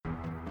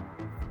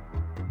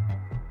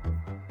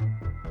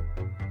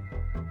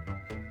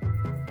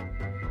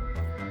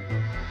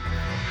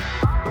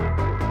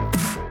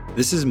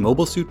This is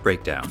Mobile Suit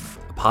Breakdown,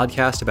 a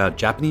podcast about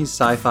Japanese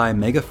sci-fi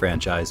mega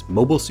franchise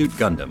Mobile Suit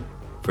Gundam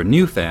for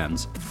new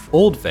fans,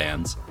 old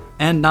fans,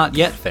 and not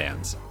yet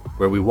fans,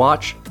 where we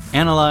watch,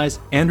 analyze,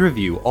 and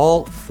review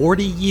all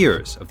 40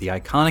 years of the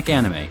iconic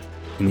anime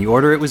in the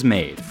order it was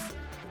made.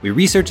 We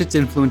research its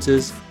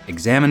influences,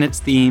 examine its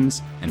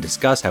themes, and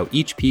discuss how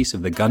each piece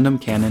of the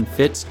Gundam canon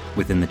fits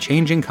within the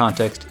changing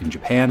context in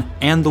Japan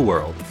and the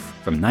world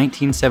from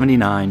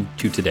 1979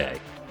 to today.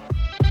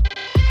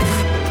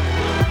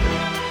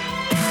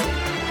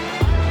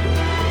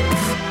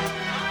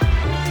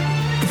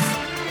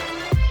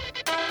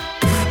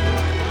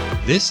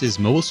 This is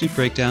Mobile Suit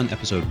Breakdown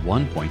episode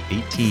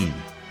 1.18.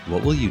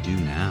 What will you do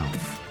now?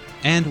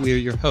 And we're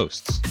your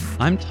hosts.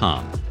 I'm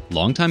Tom,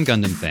 longtime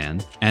Gundam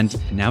fan, and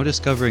now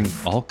discovering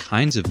all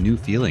kinds of new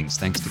feelings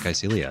thanks to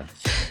Kycilia.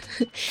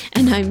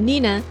 And I'm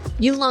Nina.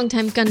 You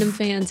longtime Gundam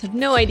fans have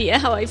no idea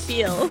how I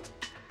feel.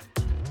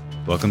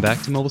 Welcome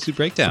back to Mobile Suit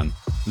Breakdown.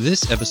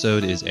 This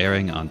episode is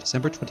airing on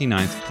December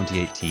 29th,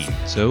 2018,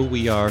 so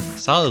we are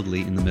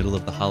solidly in the middle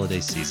of the holiday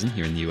season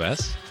here in the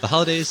US. The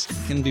holidays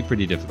can be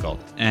pretty difficult,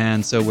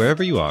 and so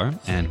wherever you are,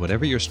 and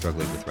whatever you're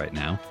struggling with right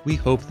now, we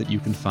hope that you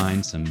can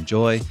find some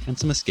joy and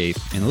some escape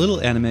in a little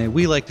anime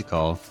we like to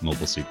call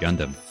Mobile Suit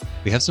Gundam.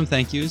 We have some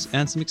thank yous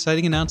and some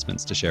exciting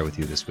announcements to share with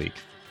you this week.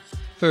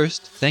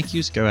 First, thank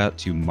yous go out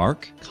to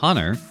Mark,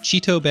 Connor,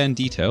 Cheeto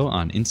Bandito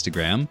on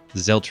Instagram,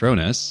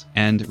 Zeltronus,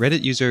 and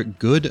Reddit user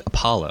Good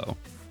Apollo.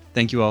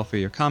 Thank you all for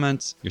your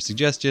comments, your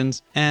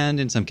suggestions, and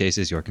in some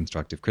cases, your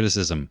constructive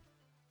criticism.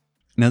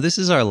 Now, this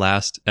is our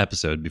last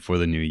episode before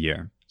the new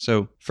year.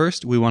 So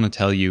first, we want to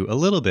tell you a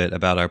little bit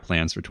about our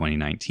plans for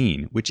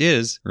 2019, which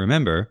is,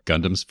 remember,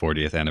 Gundam's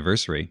 40th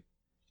anniversary.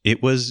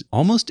 It was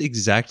almost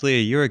exactly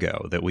a year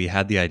ago that we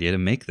had the idea to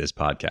make this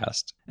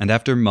podcast. And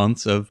after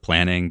months of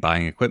planning,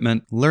 buying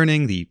equipment,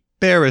 learning the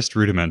barest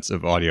rudiments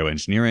of audio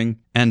engineering,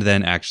 and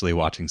then actually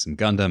watching some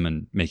Gundam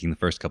and making the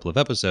first couple of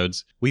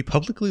episodes, we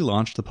publicly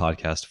launched the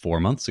podcast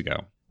 4 months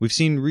ago. We've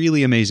seen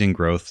really amazing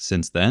growth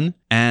since then,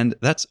 and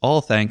that's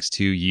all thanks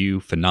to you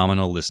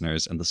phenomenal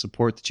listeners and the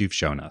support that you've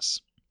shown us.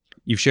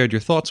 You've shared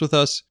your thoughts with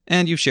us,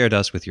 and you've shared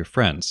us with your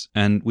friends,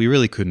 and we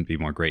really couldn't be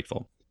more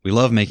grateful. We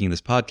love making this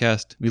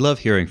podcast, we love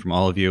hearing from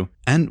all of you,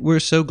 and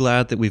we're so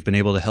glad that we've been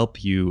able to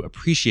help you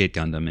appreciate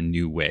Gundam in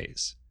new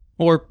ways.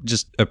 Or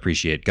just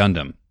appreciate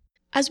Gundam.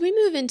 As we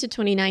move into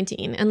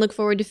 2019 and look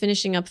forward to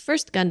finishing up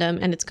First Gundam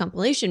and its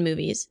compilation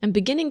movies and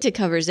beginning to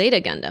cover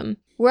Zeta Gundam,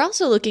 we're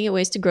also looking at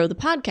ways to grow the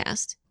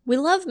podcast. We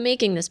love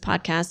making this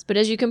podcast, but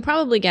as you can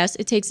probably guess,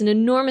 it takes an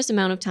enormous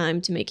amount of time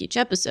to make each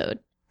episode.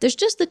 There's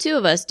just the two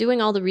of us doing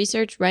all the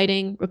research,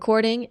 writing,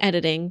 recording,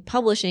 editing,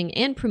 publishing,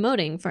 and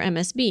promoting for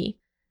MSB.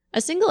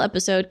 A single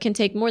episode can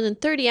take more than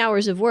 30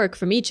 hours of work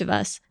from each of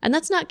us, and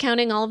that's not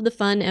counting all of the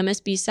fun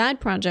MSB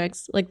side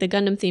projects like the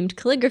Gundam-themed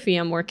calligraphy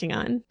I'm working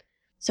on.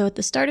 So at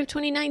the start of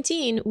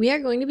 2019, we are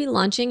going to be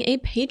launching a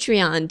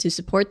Patreon to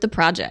support the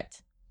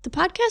project. The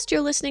podcast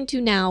you're listening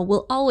to now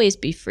will always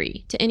be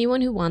free to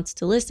anyone who wants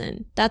to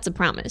listen. That's a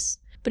promise.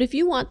 But if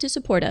you want to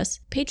support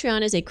us,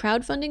 Patreon is a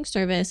crowdfunding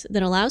service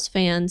that allows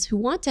fans who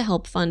want to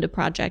help fund a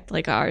project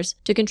like ours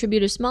to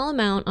contribute a small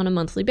amount on a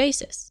monthly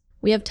basis.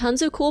 We have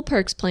tons of cool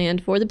perks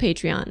planned for the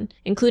Patreon,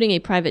 including a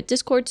private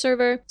Discord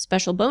server,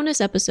 special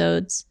bonus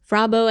episodes,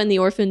 Frabo and the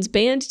Orphans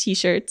Band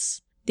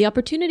t-shirts, the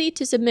opportunity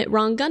to submit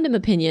Wrong Gundam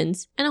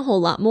opinions, and a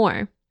whole lot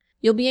more.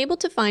 You'll be able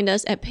to find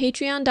us at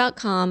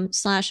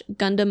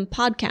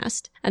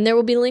patreon.com/GundamPodcast, and there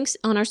will be links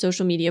on our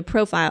social media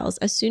profiles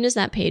as soon as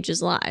that page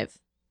is live.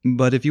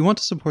 But if you want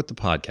to support the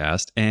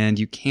podcast and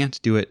you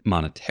can't do it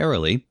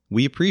monetarily,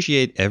 we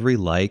appreciate every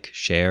like,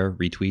 share,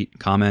 retweet,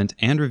 comment,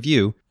 and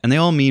review, and they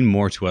all mean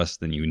more to us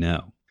than you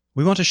know.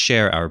 We want to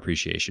share our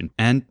appreciation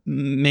and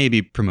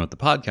maybe promote the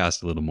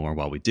podcast a little more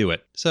while we do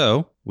it.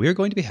 So we're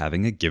going to be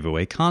having a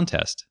giveaway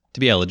contest. To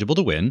be eligible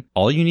to win,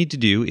 all you need to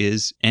do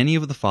is any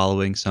of the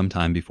following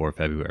sometime before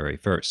February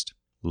 1st.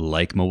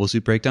 Like Mobile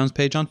Suit Breakdown's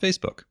page on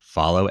Facebook,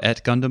 follow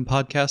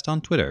 @GundamPodcast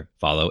on Twitter,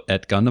 follow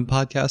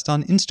 @GundamPodcast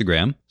on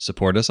Instagram,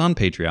 support us on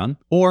Patreon,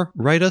 or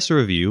write us a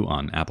review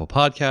on Apple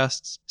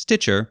Podcasts,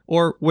 Stitcher,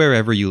 or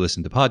wherever you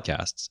listen to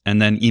podcasts, and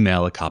then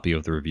email a copy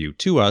of the review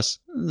to us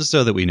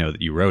so that we know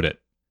that you wrote it.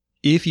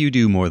 If you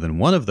do more than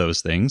one of those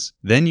things,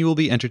 then you will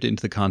be entered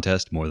into the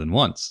contest more than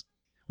once.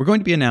 We're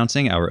going to be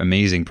announcing our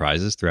amazing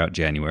prizes throughout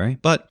January,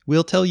 but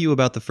we'll tell you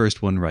about the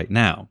first one right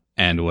now.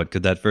 And what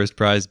could that first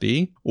prize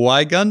be?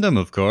 Why Gundam,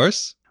 of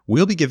course!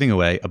 We'll be giving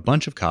away a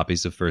bunch of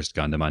copies of First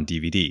Gundam on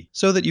DVD,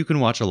 so that you can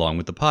watch along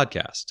with the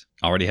podcast.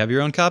 Already have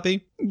your own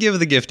copy? Give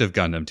the gift of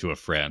Gundam to a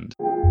friend.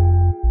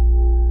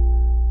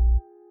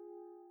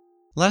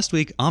 Last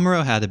week,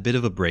 Amuro had a bit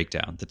of a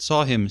breakdown that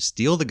saw him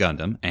steal the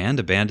Gundam and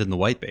abandon the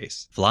White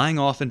Base, flying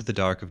off into the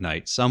dark of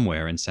night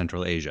somewhere in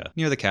Central Asia,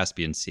 near the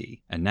Caspian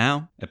Sea. And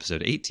now,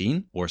 episode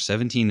 18, or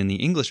 17 in the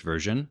English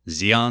version,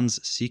 Zeon's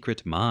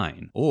Secret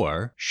Mine,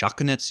 or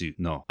Shakunetsu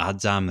no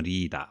Azam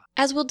Rida.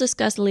 As we'll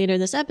discuss later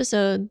this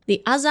episode,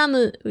 the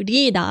Azam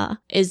Rida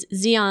is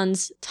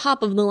Zeon's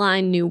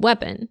top-of-the-line new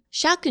weapon.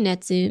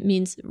 Shakunetsu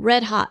means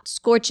red-hot,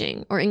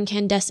 scorching, or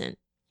incandescent.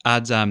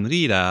 Adzam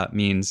Rira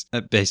means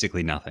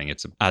basically nothing.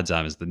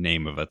 Adzam is the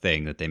name of a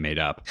thing that they made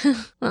up.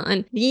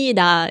 And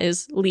Rida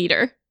is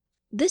leader.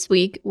 This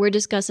week, we're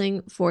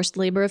discussing forced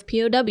labor of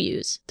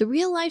POWs, the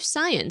real-life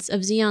science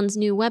of Zeon's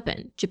new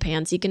weapon,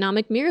 Japan's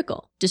economic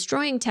miracle,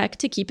 destroying tech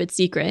to keep it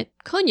secret,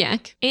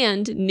 cognac,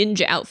 and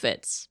ninja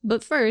outfits.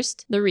 But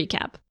first, the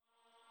recap.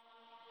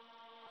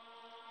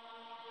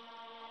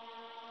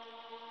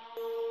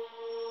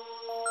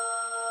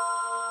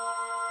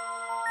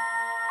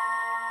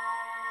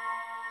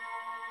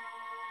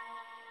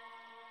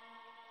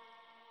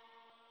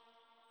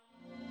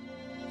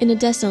 In a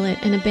desolate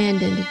and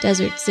abandoned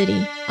desert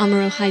city,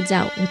 Amuro hides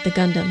out with the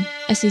Gundam.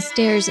 As he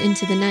stares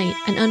into the night,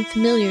 an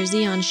unfamiliar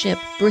Zeon ship,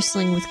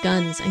 bristling with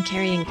guns and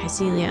carrying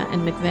Kycilia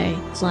and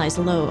McVeigh, flies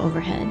low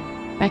overhead.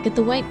 Back at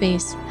the White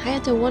Base,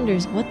 Hayato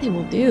wonders what they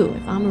will do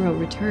if Amuro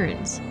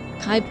returns.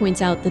 Kai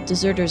points out that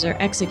deserters are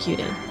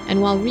executed,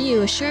 and while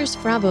Ryu assures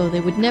Frabo they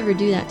would never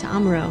do that to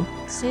Amuro,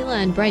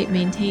 Sayla and Bright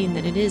maintain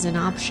that it is an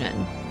option.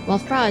 While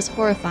Fra is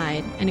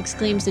horrified and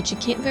exclaims that she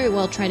can't very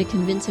well try to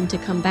convince him to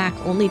come back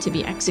only to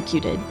be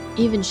executed,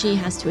 even she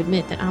has to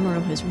admit that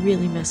Amuro has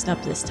really messed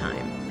up this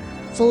time.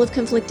 Full of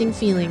conflicting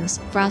feelings,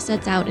 Fra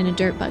sets out in a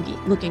dirt buggy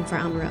looking for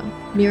Amuro,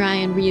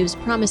 Mirai and Ryu's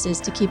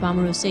promises to keep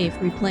Amuro safe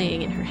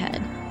replaying in her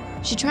head.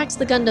 She tracks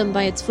the Gundam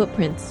by its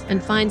footprints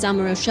and finds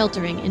Amuro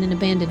sheltering in an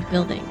abandoned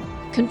building.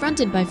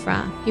 Confronted by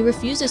Fra, he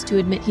refuses to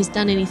admit he's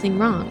done anything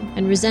wrong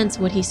and resents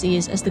what he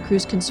sees as the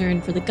crew's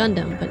concern for the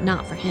Gundam but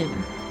not for him.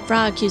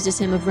 Fra accuses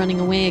him of running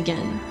away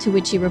again, to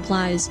which he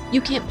replies,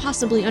 "You can't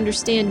possibly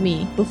understand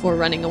me," before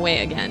running away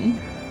again.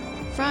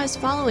 Fra is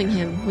following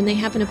him when they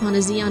happen upon a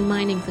Zeon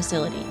mining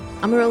facility.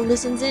 Amuro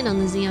listens in on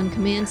the Zeon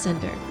command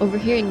center,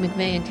 overhearing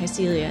McVeigh and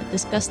Kycilia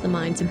discuss the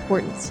mine's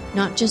importance,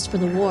 not just for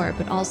the war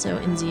but also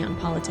in Zeon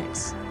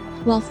politics.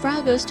 While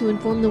Fra goes to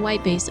inform the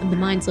White Base of the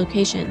mine's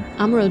location,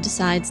 Amuro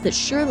decides that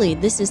surely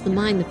this is the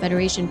mine the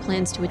Federation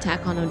plans to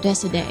attack on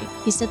Odessa Day.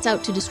 He sets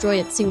out to destroy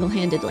it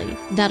single-handedly.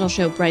 That'll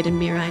show Bright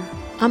and Mirai.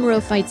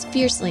 Amuro fights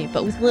fiercely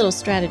but with little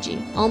strategy,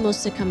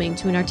 almost succumbing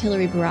to an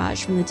artillery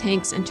barrage from the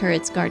tanks and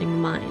turrets guarding the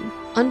mine.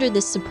 Under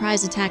this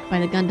surprise attack by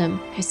the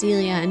Gundam,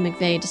 Kycilia and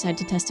McVeigh decide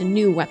to test a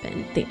new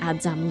weapon, the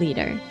Adzam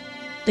Leader.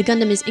 The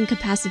Gundam is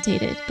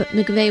incapacitated, but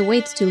McVeigh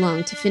waits too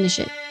long to finish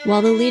it.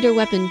 While the leader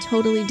weapon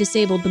totally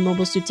disabled the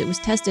mobile suits it was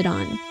tested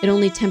on, it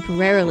only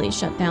temporarily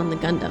shut down the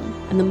Gundam,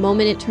 and the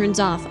moment it turns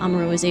off,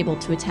 Amuro is able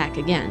to attack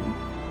again.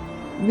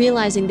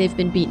 Realizing they've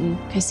been beaten,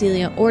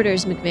 Kycilia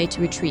orders McVeigh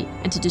to retreat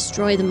and to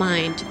destroy the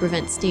mine to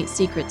prevent state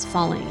secrets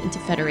falling into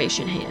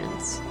Federation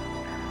hands.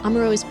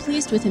 Amuro is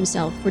pleased with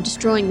himself for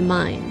destroying the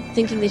mine,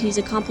 thinking that he's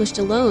accomplished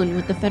alone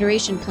what the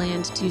Federation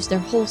planned to use their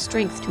whole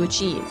strength to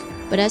achieve.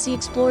 But as he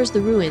explores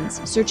the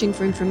ruins, searching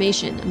for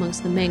information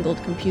amongst the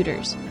mangled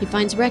computers, he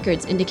finds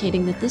records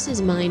indicating that this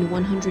is Mine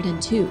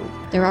 102.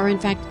 There are in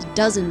fact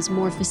dozens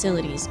more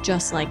facilities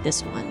just like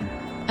this one.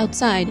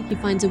 Outside, he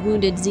finds a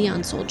wounded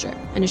Zeon soldier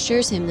and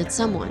assures him that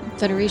someone,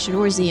 Federation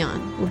or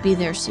Zeon, will be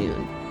there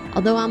soon.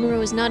 Although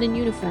Amuro is not in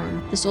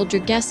uniform, the soldier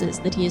guesses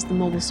that he is the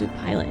mobile suit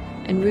pilot,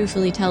 and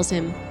ruefully tells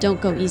him, "Don't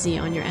go easy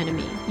on your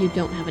enemy, you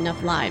don't have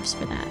enough lives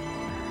for that."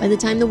 By the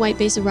time the White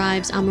Base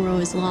arrives,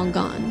 Amuro is long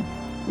gone.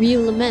 Ryu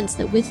laments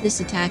that with this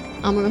attack,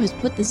 Amuro has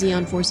put the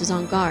Zeon forces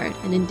on guard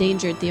and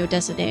endangered the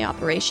Odessa Day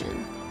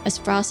operation. As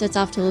Fra sets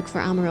off to look for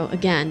Amuro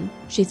again,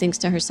 she thinks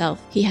to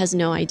herself, "He has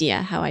no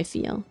idea how I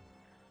feel."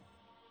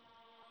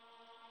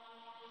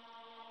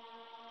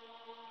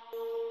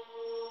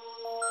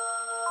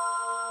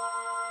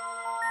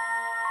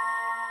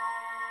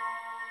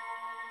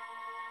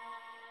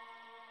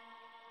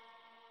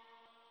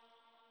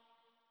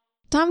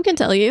 Tom can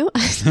tell you,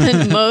 I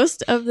spent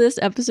most of this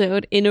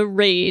episode in a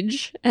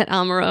rage at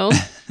Amuro,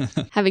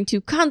 having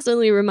to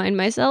constantly remind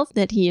myself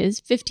that he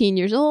is 15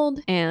 years old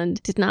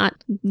and did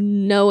not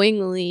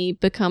knowingly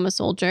become a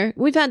soldier.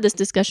 We've had this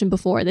discussion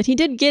before, that he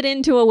did get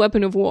into a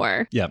weapon of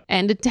war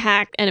and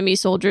attack enemy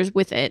soldiers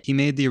with it. He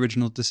made the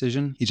original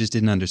decision. He just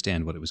didn't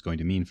understand what it was going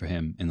to mean for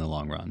him in the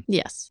long run.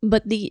 Yes,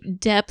 but the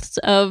depths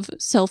of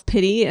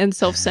self-pity and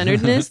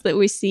self-centeredness that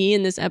we see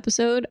in this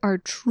episode are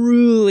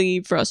truly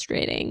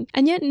frustrating.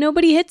 And yet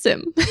nobody hits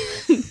him.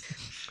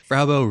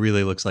 Frabo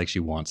really looks like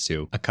she wants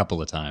to, a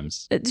couple of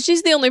times.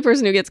 She's the only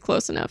person who gets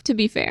close enough, to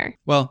be fair.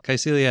 Well,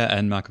 Kycilia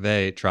and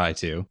McVeigh try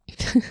to.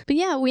 But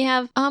yeah, we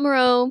have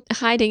Amuro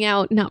hiding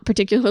out not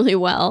particularly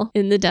well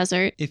in the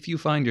desert. If you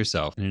find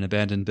yourself in an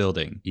abandoned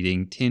building,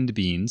 eating tinned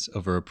beans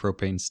over a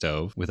propane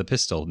stove with a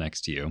pistol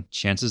next to you,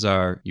 chances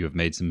are you have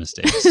made some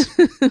mistakes.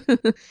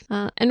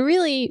 And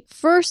really,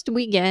 first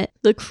we get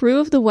the crew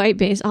of the White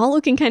Base all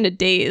looking kind of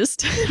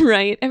dazed,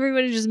 right?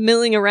 Everybody just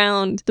milling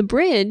around the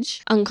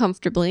bridge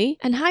uncomfortably.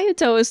 And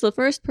Hayato is the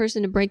first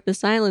person to break the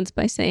silence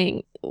by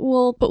saying,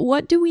 "Well, but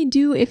what do we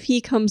do if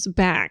he comes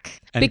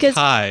back?" And because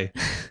Kai,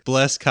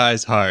 bless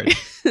Kai's heart,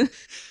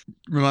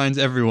 reminds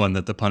everyone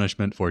that the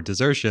punishment for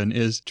desertion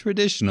is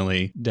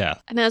traditionally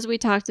death. And as we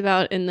talked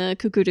about in the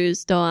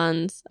Kukuru's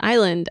Doan's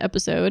Island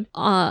episode,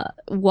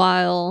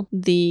 while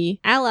the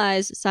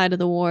Allies' side of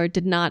the war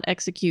did not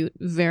execute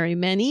very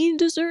many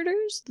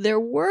deserters, there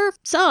were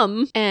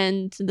some,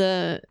 and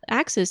the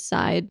Axis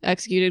side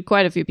executed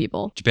quite a few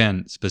people.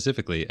 Japan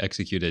specifically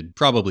executed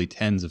probably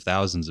tens of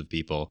thousands of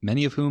people,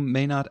 many of whom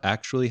may not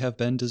actually have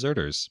been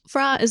deserters.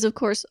 Fra is, of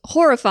course,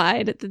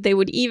 horrified that they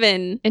would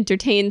even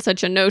entertain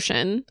such a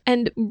notion.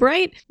 And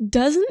Bright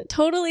doesn't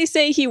totally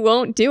say he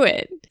won't do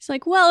it. He's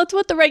like, well, it's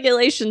what the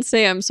regulations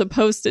say I'm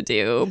supposed to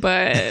do,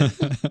 but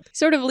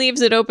sort of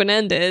leaves it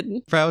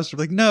open-ended. Fra was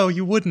like, no,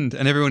 you wouldn't.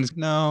 And everyone's,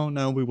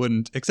 no, we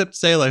wouldn't. Except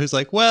Sayla, who's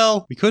like,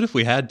 well, we could if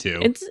we had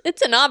to.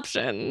 It's an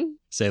option.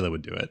 Sayla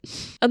would do it.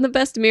 And the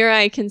best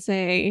Mirai can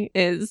say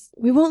is,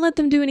 we won't let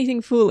them do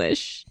anything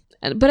foolish.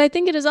 But I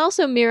think it is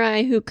also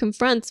Mirai who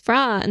confronts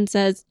Fra and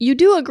says, you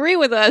do agree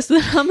with us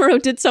that Amuro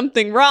did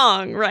something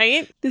wrong,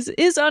 right? This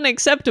is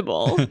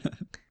unacceptable. I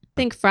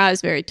think Fra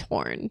is very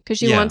torn because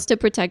she wants to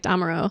protect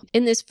Amuro.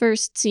 In this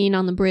first scene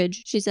on the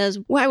bridge, she says,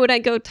 why would I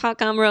go talk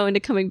Amuro into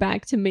coming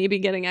back to maybe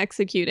getting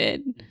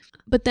executed?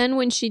 But then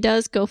when she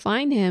does go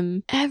find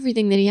him,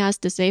 everything that he has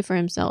to say for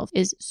himself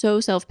is so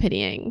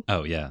self-pitying.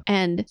 Oh, yeah.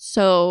 And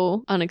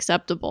so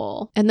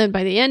unacceptable. And then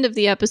by the end of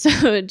the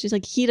episode, she's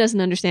like, he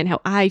doesn't understand how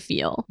I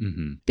feel.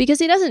 Mm-hmm. Because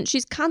he doesn't.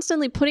 She's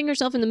constantly putting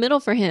herself in the middle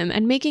for him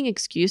and making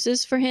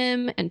excuses for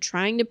him and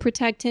trying to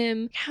protect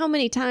him. How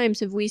many times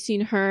have we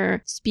seen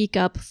her speak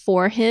up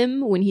for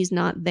him when he's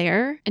not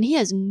there? And he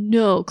has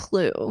no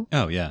clue.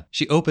 Oh, yeah.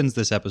 She opens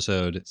this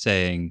episode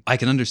saying, I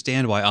can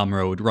understand why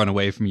Amuro would run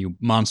away from you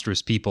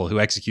monstrous people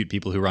who execute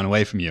people who run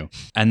away from you.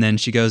 And then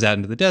she goes out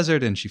into the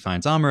desert and she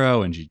finds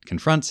Amuro and she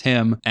confronts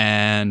him.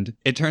 And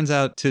it turns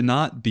out to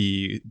not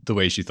be the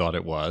way she thought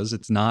it was.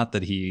 It's not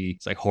that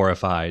he's like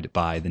horrified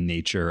by the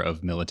nature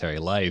of military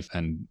life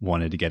and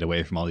wanted to get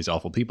away from all these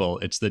awful people.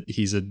 It's that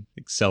he's a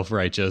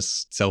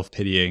self-righteous,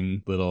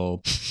 self-pitying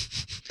little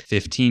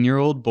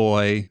 15-year-old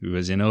boy who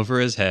is in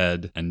over his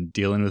head and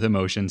dealing with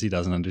emotions he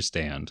doesn't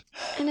understand.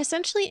 And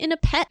essentially in a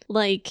pet,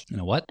 like... In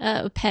a what?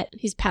 A pet.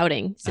 He's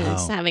pouting. So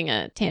he's having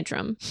a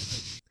tantrum.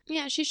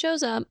 Yeah, she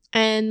shows up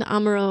and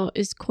Amuro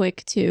is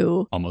quick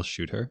to... Almost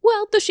shoot her.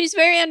 Well, though she's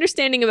very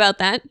understanding about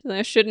that.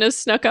 I shouldn't have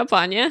snuck up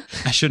on you.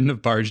 I shouldn't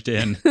have barged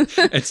in.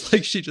 It's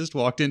like she just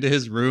walked into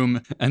his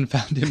room and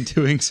found him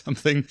doing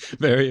something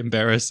very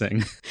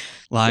embarrassing,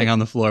 lying on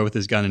the floor with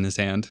his gun in his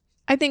hand.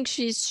 I think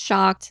she's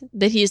shocked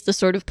that he's the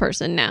sort of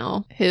person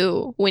now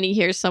who, when he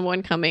hears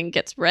someone coming,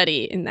 gets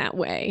ready in that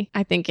way.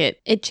 I think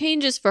it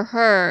changes for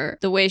her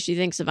the way she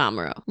thinks of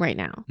Amuro right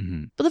now.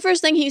 Mm-hmm. But the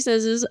first thing he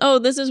says is, oh,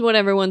 this is what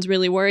everyone's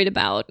really worried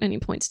about. And he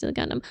points to the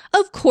Gundam.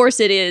 Of course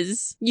it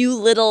is, you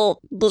little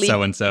bleep.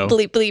 So-and-so.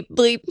 Bleep, bleep,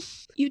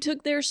 bleep. You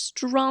took their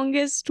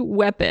strongest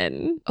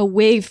weapon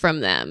away from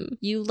them.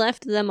 You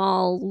left them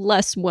all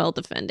less well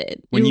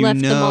defended. When you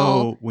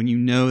know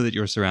that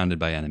you're surrounded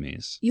by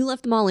enemies. You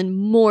left them all in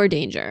more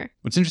danger.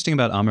 What's interesting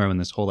about Amuro in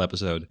this whole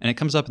episode, and it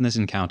comes up in this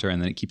encounter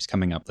and then it keeps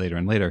coming up later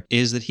and later,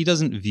 is that he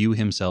doesn't view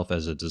himself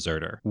as a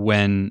deserter.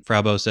 When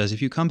Frau Bow says,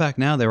 if you come back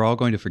now, they're all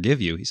going to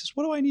forgive you, he says,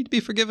 what do I need to be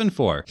forgiven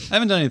for? I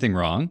haven't done anything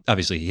wrong.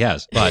 Obviously he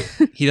has, but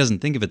he doesn't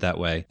think of it that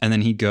way. And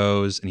then he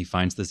goes and he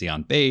finds the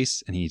Zeon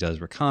base and he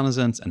does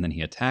reconnaissance and then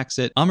he attacks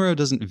it. Amuro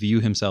doesn't view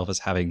himself as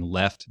having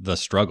left the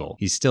struggle.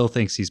 He still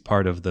thinks he's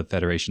part of the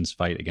Federation's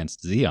fight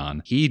against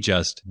Zeon. He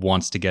just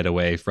wants to get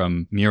away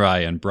from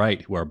Mirai and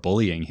Bright, who are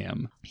bullying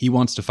him. He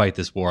wants to fight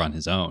this war on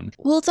his own.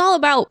 Well, it's all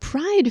about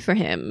pride for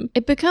him.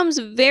 It becomes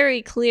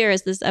very clear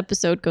as this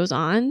episode goes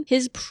on.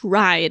 His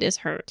pride is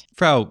hurt.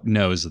 Frau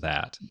knows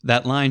that.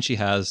 That line she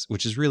has,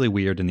 which is really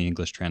weird in the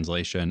English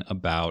translation,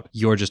 about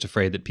you're just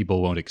afraid that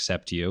people won't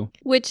accept you.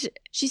 Which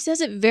she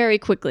says it very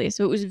quickly,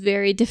 so it was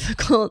very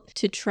difficult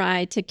to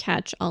try to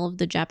catch all of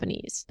the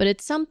Japanese. But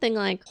it's something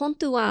like, 本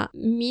当は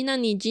みんな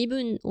に自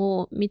分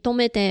を認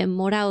めて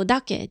もらう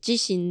だけ自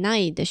信な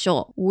いでし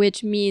ょ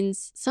which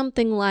means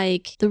something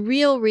like, the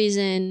real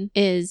reason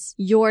is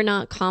you're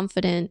not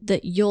confident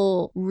that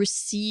you'll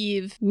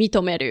receive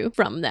mitomeru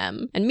from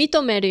them. And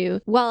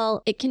mitomeru,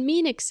 while it can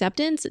mean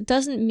acceptance, it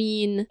doesn't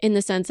mean in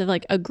the sense of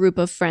like a group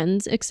of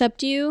friends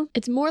accept you.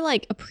 It's more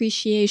like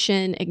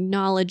appreciation,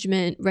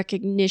 acknowledgement,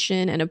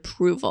 recognition, and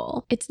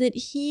approval. It's that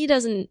he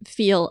doesn't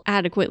feel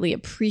adequately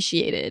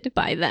appreciated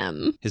by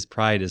them. His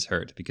pride is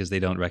hurt because they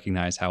don't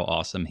recognize how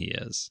awesome he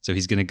is. So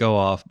he's going to go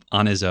off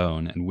on his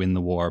own and win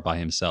the war by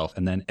himself,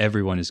 and then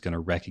everyone is going to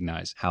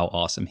recognize how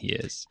awesome he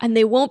is. And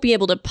they won't be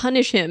able to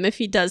punish him if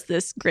he does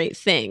this great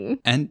thing.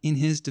 And in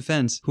his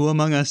defense, who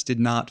among us did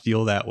not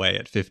feel that way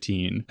at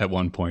 15 at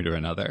one point or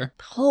another?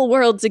 The whole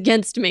world's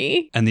against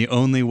me. And the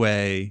only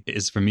way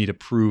is for me to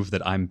prove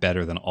that I'm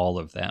better than all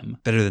of them,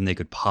 better than they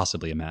could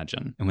possibly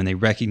imagine. And when they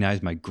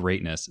recognize my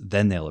greatness,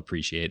 then they'll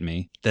appreciate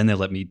me. Then they'll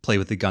let me play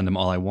with the Gundam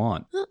all I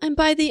want. Well, and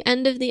by the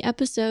end of the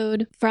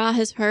episode, Fra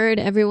has heard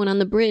everyone on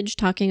the bridge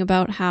talking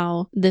about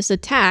how this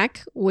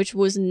attack, which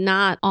was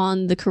not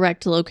on the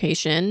correct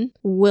location,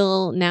 will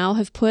will now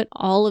have put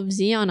all of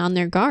Zeon on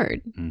their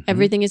guard. Mm-hmm.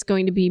 Everything is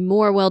going to be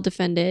more well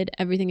defended.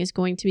 Everything is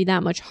going to be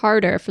that much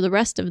harder for the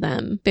rest of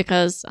them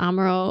because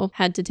Amuro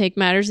had to take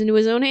matters into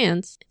his own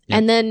hands. Yep.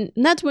 And then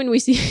that's when we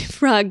see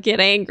Frog get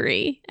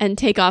angry and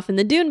take off in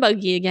the dune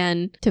buggy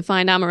again to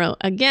find Amuro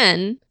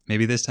again.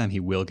 Maybe this time he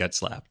will get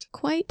slapped.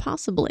 Quite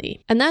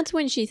possibly. And that's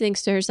when she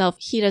thinks to herself,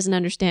 he doesn't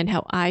understand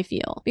how I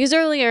feel. Because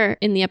earlier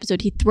in the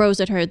episode, he throws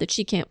at her that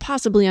she can't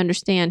possibly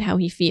understand how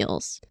he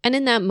feels. And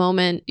in that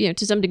moment,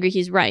 to some degree,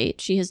 he's right.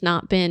 She has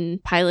not been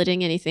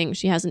piloting anything.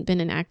 She hasn't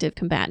been an active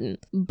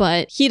combatant.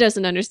 But he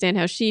doesn't understand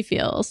how she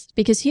feels.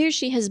 Because here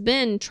she has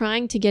been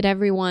trying to get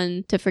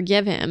everyone to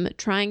forgive him,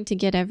 trying to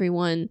get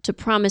everyone to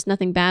promise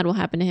nothing bad will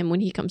happen to him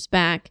when he comes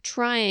back,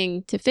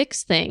 trying to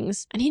fix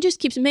things. And he just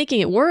keeps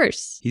making it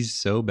worse. He's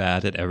so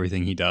bad at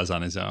everything he does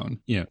on his own.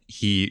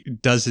 He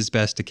does his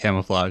best to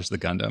camouflage the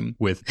Gundam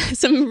with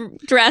some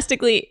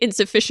drastically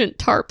insufficient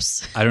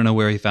tarps. I don't know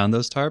where he found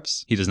those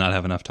tarps. He does not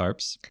have enough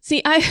tarps.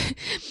 See,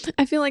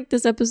 I feel like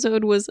this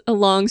episode was a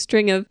long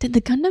string of, did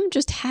the Gundam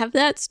just have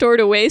that stored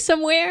away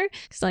somewhere?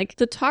 It's like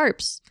the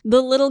tarps,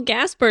 the little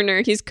gas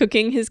burner he's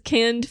cooking his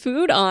canned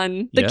food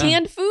on, the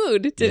canned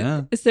food.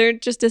 Is there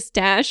just a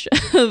stash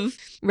of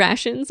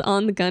rations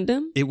on the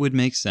Gundam? It would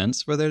make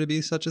sense for there to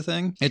be such a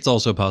thing. It's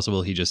also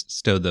possible he just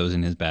stowed those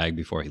in his bag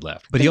before he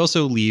left. But he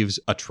also leaves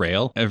a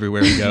trail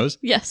everywhere he goes.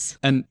 Yes.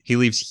 And he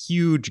leaves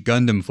huge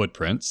Gundam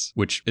footprints,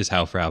 which is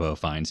how Frabo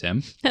finds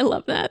him. I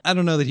love that. I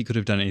don't know that he could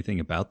have done anything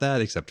about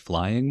that except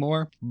flying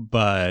more,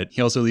 but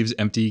he also leaves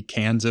empty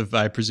cans of,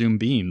 I presume,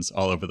 beans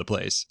all over the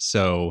place.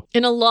 So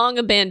in a long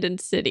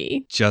abandoned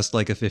city. Just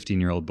like a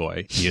 15-year-old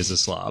boy, he is a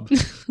slob.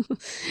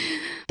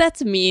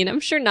 That's mean. I'm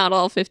sure not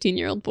all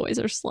 15-year-old boys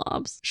are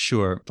slobs.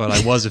 Sure, but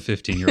I was a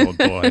 15-year-old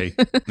boy,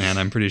 and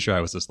I'm pretty sure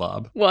I was a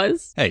slob.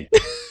 Was? Hey.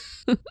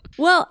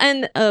 Well,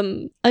 and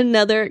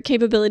another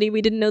capability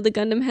we didn't know the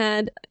Gundam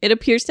had, it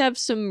appears to have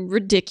some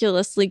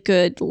ridiculously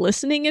good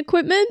listening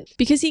equipment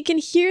because he can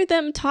hear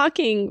them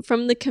talking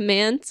from the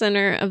command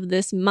center of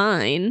this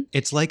mine.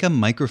 It's like a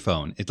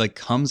microphone. It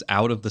comes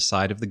out of the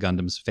side of the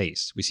Gundam's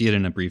face. We see it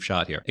in a brief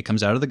shot here. It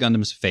comes out of the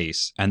Gundam's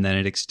face and then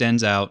it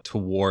extends out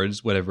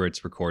towards whatever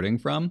it's recording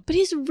from. But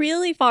he's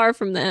really far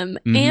from them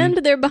and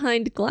they're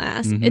behind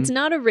glass. It's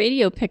not a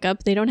radio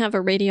pickup. They don't have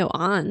a radio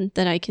on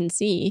that I can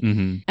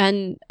see.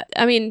 And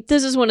I mean,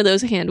 this is one of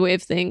those hand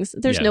wave things.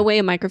 There's no way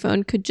a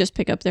microphone could just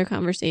pick up their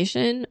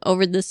conversation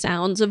over the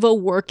sounds of a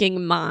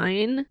working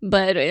mine.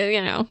 But,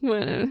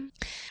 And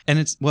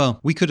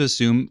we could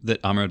assume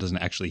that Amuro doesn't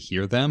actually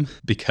hear them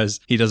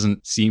because he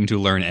doesn't seem to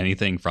learn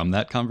anything from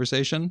that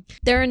conversation.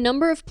 There are a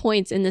number of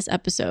points in this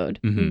episode,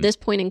 this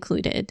point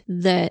included,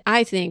 that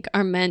I think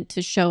are meant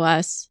to show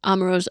us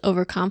Amuro's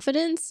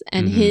overconfidence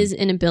and his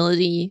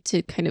inability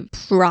to kind of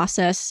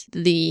process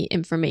the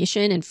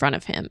information in front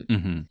of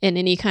him in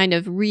any kind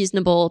of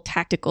reasonable,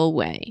 tactical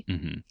way.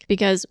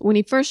 Because when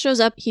he first shows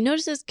up, he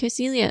notices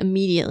Kycilia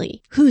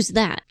immediately. Who's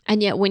that?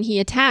 And yet when he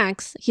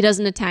attacks, he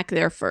doesn't attack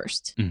there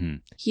first.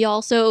 He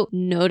also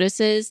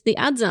notices the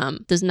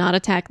Adzam, does not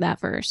attack that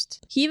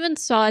first. He even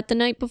saw it the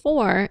night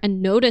before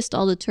and noticed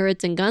all the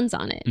turrets and guns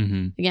on it.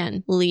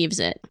 Again, leaves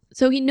it.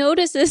 So he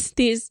notices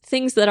these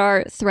things that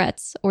are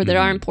threats or that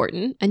are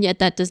important, and yet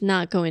that does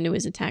not go into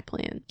his attack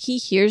plan. He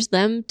hears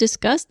them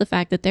discuss the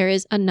fact that there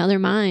is another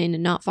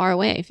mine not far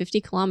away, 50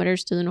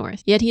 kilometers to the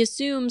north. Yet he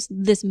assumes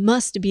this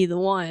must be the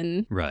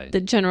one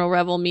that General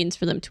Revel means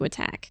for them to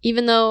attack.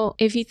 Even though,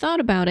 if he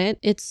thought about it,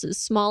 it's a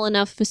small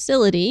enough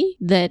facility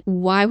that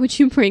why would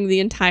you bring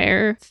the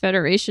entire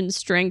Federation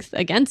strength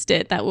against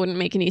it? That wouldn't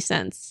make any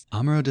sense.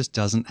 Amuro just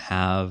doesn't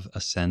have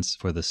a sense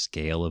for the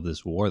scale of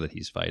this war that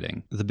he's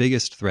fighting. The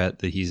biggest threat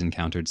that he's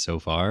encountered so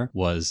far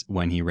was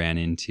when he ran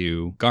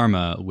into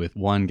Garma with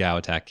one Gao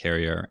attack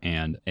carrier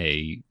and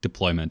a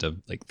deployment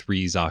of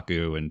 3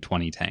 Zaku and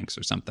 20 tanks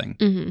or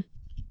something.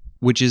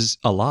 Which is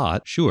a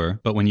lot,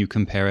 sure, but when you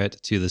compare it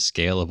to the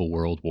scale of a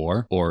world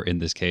war, or in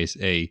this case,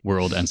 a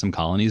world and some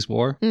colonies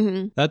war,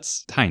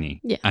 that's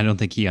tiny. Yeah. I don't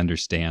think he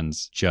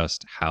understands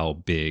just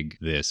how big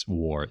this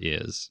war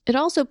is. It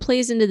also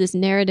plays into this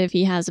narrative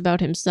he has about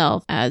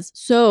himself as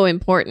so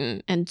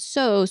important and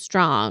so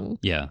strong.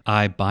 Yeah,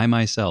 I by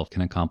myself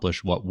can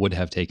accomplish what would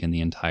have taken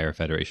the entire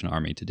Federation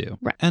army to do.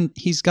 Right. And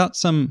he's got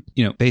some,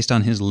 based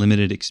on his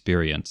limited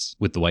experience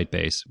with the White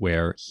Base,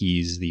 where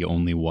he's the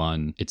only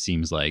one, it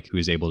seems like, who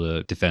is able to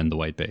defend the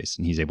White Base,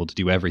 and he's able to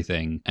do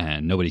everything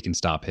and nobody can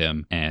stop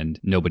him and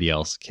nobody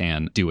else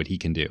can do what he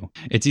can do.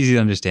 It's easy to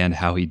understand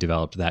how he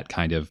developed that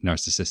kind of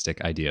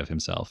narcissistic idea of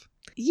himself.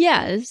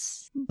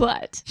 Yes,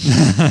 but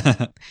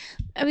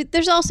I mean,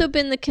 there's also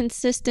been the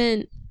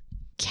consistent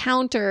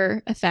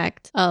counter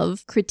effect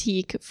of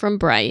critique from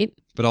Bright.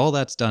 But all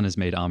that's done is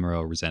made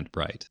Amuro resent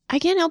Bright. I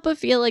can't help but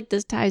feel like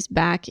this ties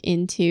back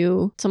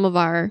into some of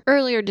our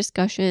earlier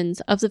discussions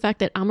of the fact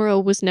that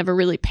Amuro was never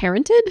really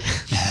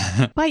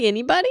parented by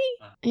anybody.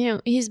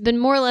 He's been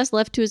more or less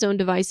left to his own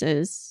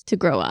devices to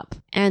grow up.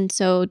 And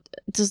so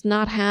does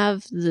not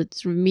have the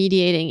sort of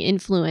mediating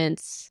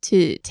influence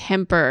to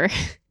temper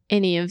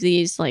any of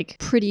these like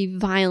pretty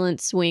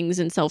violent swings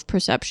in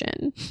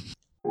self-perception.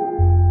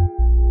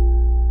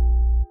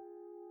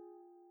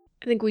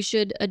 I think we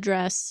should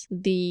address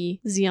the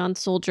Zeon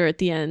soldier at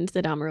the end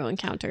that Amuro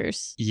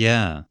encounters.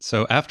 Yeah.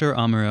 So after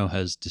Amuro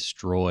has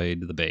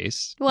destroyed the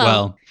base,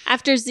 Well,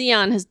 after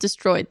Zeon has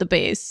destroyed the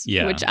base,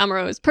 Yeah. which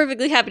Amuro is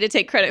perfectly happy to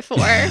take credit for.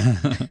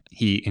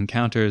 he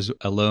encounters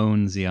a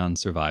lone Zeon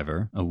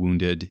survivor, a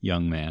wounded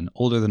young man,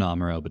 older than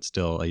Amuro, but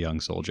still a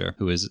young soldier,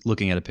 who is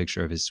looking at a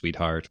picture of his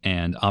sweetheart.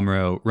 And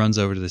Amuro runs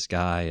over to this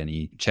guy and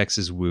he checks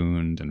his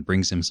wound and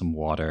brings him some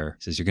water.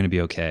 He says, "You're going to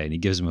be okay." And he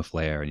gives him a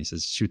flare and he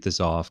says, "Shoot this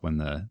off when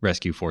the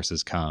rescue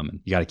forces come.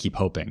 And you got to keep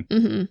hoping,"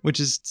 which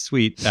is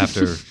sweet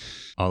after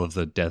all of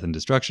the death and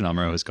destruction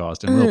Amuro has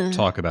caused. And we'll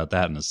talk about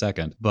that in a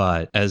second.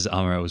 But as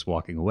Amuro is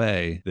walking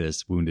away,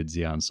 this wounded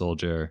Zeon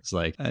soldier is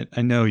like,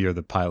 I know you're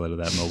the pilot of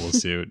that mobile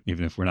suit,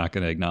 even if we're not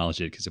going to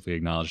acknowledge it, because if we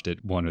acknowledged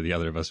it, one or the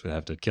other of us would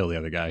have to kill the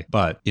other guy.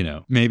 But,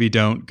 maybe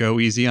don't go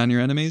easy on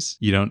your enemies.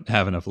 You don't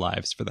have enough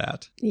lives for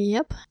that.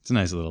 Yep. It's a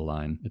nice little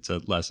line. It's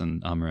a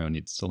lesson Amuro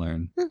needs to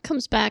learn. It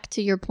comes back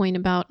to your point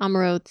about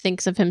Amuro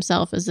thinks of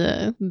himself as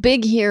a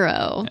big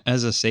hero.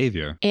 As a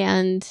savior.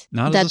 And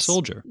not as a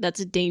soldier.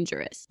 That's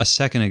dangerous. A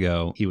second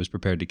ago, he was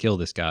prepared to kill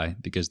this guy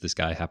because this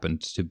guy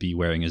happened to be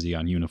wearing a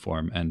Zeon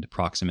uniform and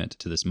proximate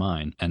to this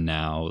mine. And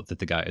now that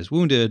the guy is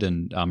wounded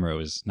and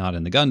Amuro is not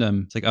in the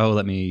Gundam, it's like, oh,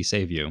 let me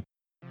save you.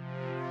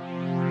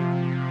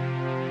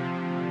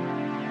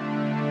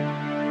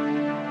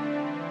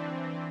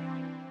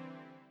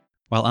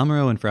 While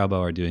Amuro and Fraubo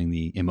are doing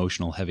the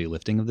emotional heavy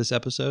lifting of this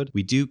episode,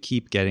 we do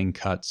keep getting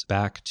cuts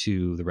back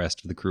to the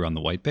rest of the crew on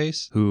the White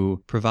Base,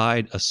 who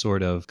provide a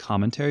sort of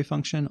commentary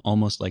function,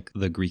 almost like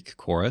the Greek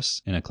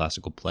chorus in a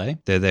classical play.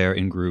 They're there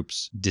in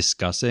groups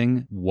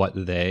discussing what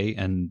they,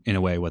 and in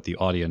a way, what the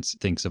audience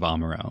thinks of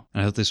Amuro.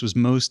 And I thought this was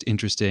most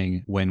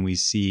interesting when we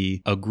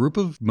see a group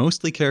of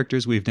mostly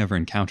characters we've never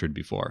encountered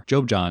before.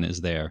 Job-John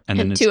is there. And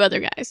then two other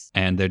guys.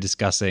 And they're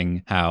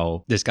discussing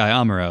how this guy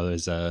Amuro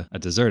is a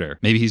deserter.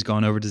 Maybe he's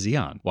gone over to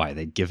Zeon. Why,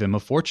 they'd give him a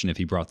fortune if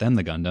he brought them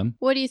the Gundam.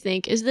 What do you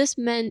think? Is this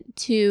meant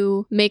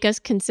to make us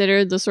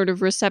consider the sort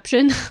of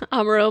reception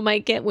Amuro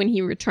might get when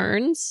he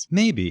returns?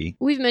 Maybe.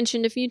 We've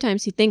mentioned a few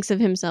times he thinks of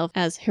himself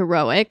as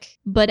heroic,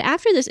 but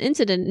after this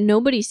incident,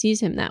 nobody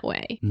sees him that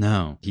way.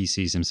 No, he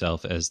sees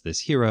himself as this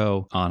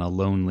hero on a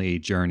lonely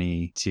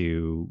journey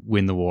to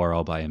win the war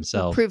all by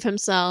himself. Prove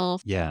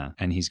himself. Yeah,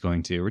 and he's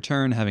going to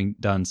return having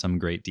done some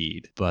great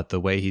deed. But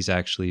the way he's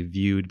actually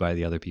viewed by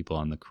the other people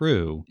on the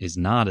crew is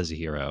not as a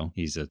hero.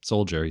 He's a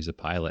soldier, he's a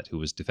pilot who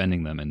was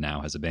defending them and now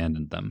has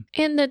abandoned them.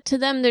 And that to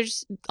them,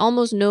 there's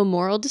almost no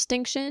moral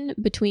distinction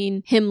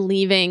between him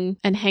leaving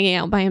and hanging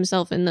out by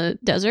himself in the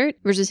desert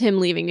versus him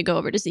leaving to go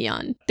over to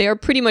Zeon. They are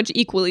pretty much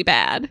equally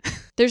bad.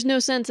 There's no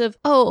sense of,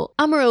 oh,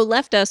 Amuro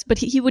left us, but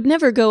he would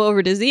never go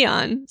over to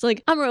Zeon. It's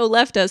like, Amuro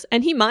left us,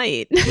 and he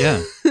might.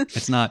 Yeah.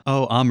 It's not,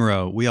 oh,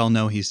 Amuro, we all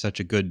know he's such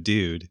a good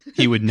dude.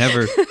 He would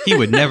never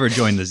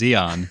join the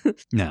Zeon.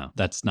 No,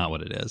 that's not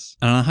what it is.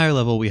 And on a higher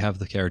level, we have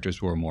the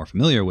characters we're more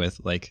familiar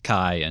with, like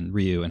Kai and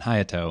Ryu and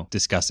Hayato,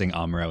 discussing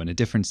Amuro in a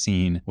different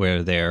scene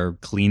where they're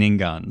cleaning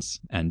guns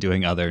and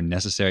doing other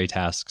necessary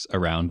tasks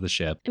around the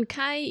ship. And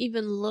Kai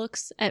even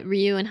looks at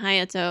Ryu and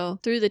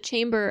Hayato through the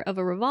chamber of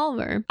a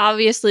revolver.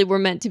 Obviously, we're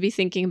meant to be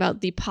thinking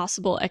about the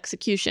possible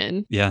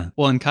execution. Yeah.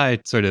 Well, and Kai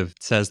sort of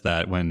says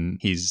that when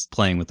he's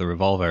playing with the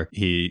revolver,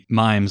 he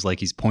mimes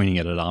like he's pointing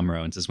it at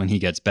Amuro and says, when he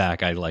gets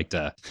back, I'd like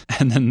to...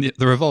 And then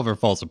the revolver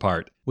falls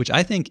apart, which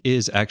I think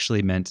is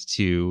actually meant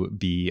to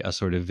be a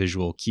sort of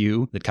visual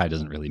cue that Kai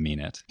doesn't really mean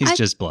it. He's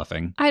just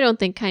bluffing. I don't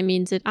think Kai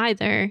means it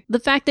either. The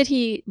fact that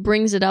he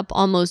brings it up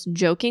almost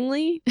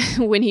jokingly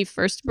when he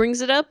first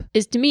brings it up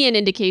is to me an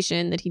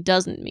indication that he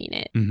doesn't mean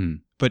it. Mm-hmm.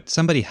 But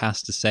somebody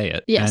has to say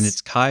it. Yes. And it's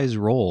Kai's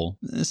role,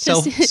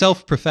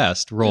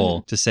 self-professed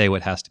role, to say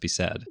what has to be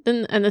said.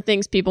 And the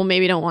things people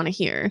maybe don't want to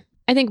hear.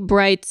 I think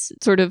Bright's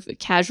sort of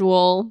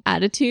casual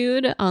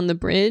attitude on the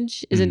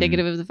bridge is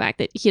indicative of the fact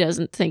that he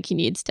doesn't think he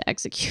needs to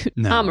execute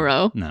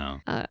Amuro. No.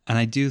 And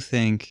I do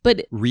think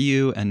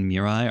Ryu and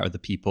Mirai are the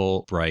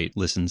people Bright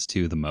listens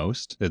to the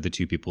most. They're the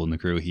two people in the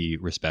crew he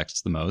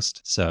respects the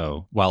most.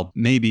 So while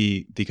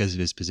maybe because of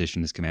his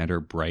position as commander,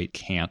 Bright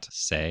can't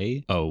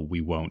say, oh,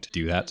 we won't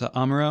do that to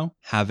Amuro,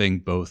 having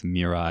both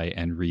Mirai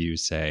and Ryu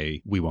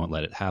say, we won't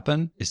let it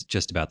happen, is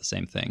just about the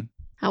same thing.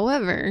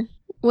 However...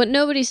 what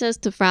nobody says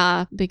to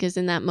Fra, because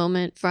in that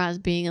moment, Fra's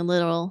being a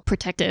little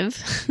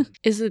protective,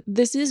 is that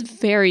this is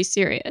very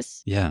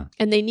serious. Yeah.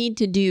 And they need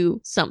to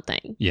do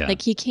something. Yeah.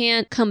 Like, he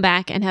can't come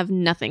back and have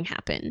nothing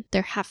happen.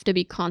 There have to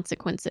be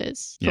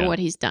consequences for what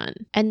he's done.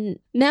 And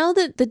now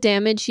that the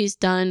damage he's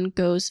done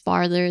goes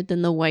farther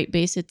than the White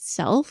Base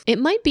itself, it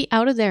might be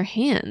out of their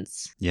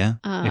hands. Yeah.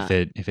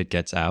 If it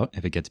gets out,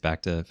 if it gets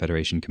back to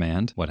Federation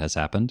Command, what has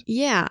happened?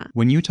 Yeah.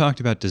 When you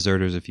talked about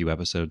deserters a few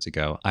episodes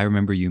ago, I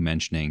remember you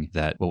mentioning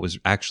that what was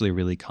actually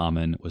really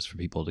common was for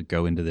people to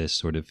go into this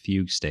sort of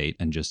fugue state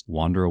and just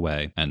wander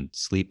away and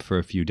sleep for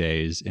a few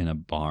days in a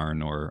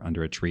barn or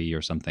under a tree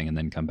or something and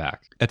then come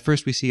back. At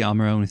first we see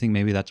Amuro and we think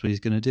maybe that's what he's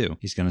going to do.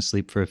 He's going to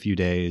sleep for a few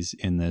days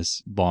in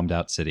this bombed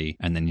out city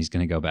and then he's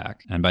going to go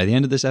back. And by the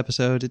end of this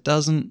episode, it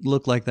doesn't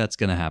look like that's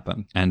going to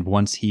happen. And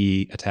once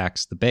he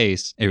attacks the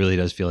base, it really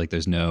does feel like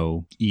there's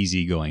no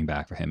easy going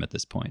back for him at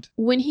this point.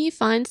 When he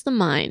finds the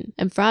mine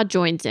and Fra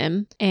joins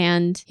him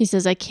and he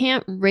says, I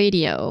can't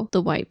radio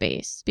the white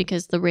base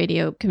because the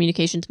radio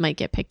communications might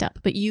get picked up,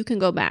 but you can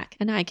go back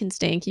and I can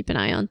stay and keep an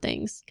eye on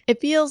things. It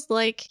feels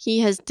like he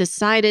has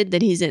decided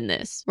that he's in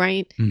this,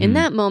 right? Mm-hmm. In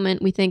that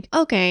moment, we think,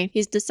 okay,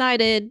 he's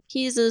decided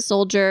he's a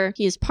soldier.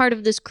 He is part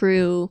of this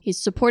crew.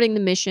 He's supporting the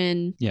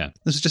mission. Yeah,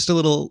 this is just a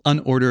little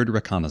unordered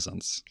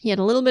reconnaissance. He had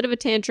a little bit of a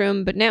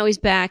tantrum, but now he's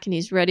back and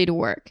he's ready to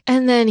work.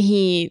 And then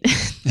he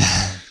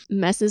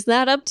messes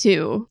that up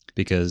too.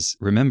 Because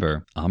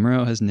remember,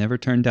 Amuro has never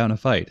turned down a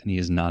fight, and he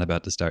is not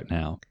about to start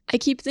now. I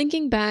keep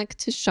thinking back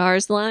to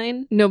Char's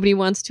line, nobody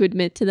wants to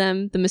admit to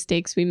them the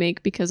mistakes we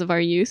make because of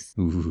our youth.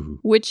 Ooh.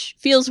 Which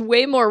feels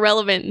way more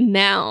relevant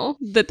now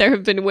that there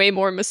have been way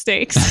more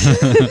mistakes.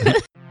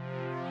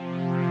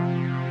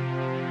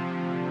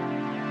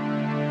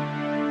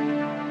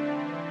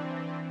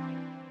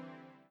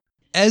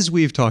 As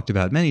we've talked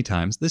about many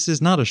times, this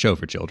is not a show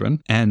for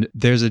children. And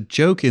there's a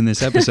joke in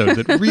this episode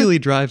that really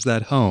drives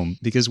that home.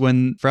 Because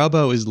when Frau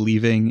Bow is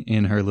leaving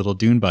in her little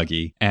dune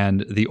buggy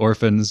and the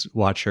orphans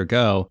watch her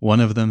go,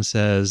 one of them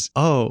says,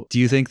 oh, do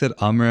you think that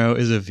Amuro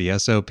is a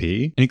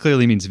VSOP? And he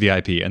clearly means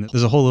VIP. And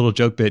there's a whole little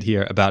joke bit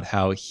here about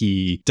how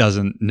he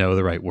doesn't know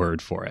the right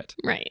word for it.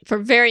 Right. For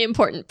very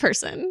important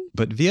person.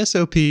 But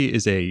VSOP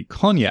is a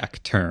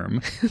cognac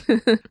term.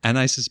 And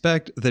I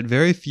suspect that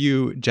very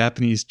few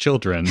Japanese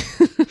children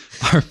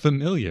are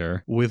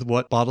familiar with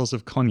what bottles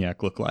of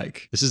cognac look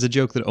like. This is a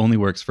joke that only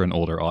works for an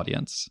older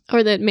audience.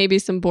 Or that maybe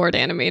some board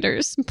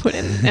animators put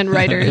in and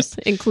writers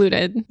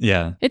included.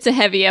 Yeah. It's a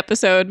heavy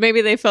episode.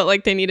 Maybe they felt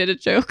like they needed a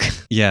joke.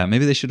 Yeah,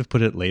 maybe they should have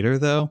put it later,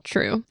 though.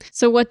 True.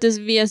 So what does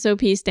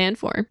VSOP stand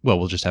for? Well,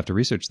 we'll just have to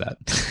research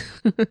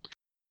that.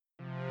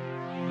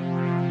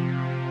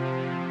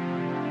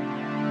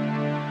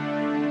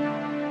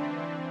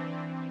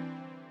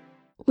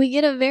 We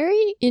get a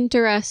very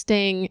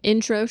interesting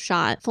intro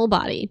shot, full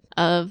body,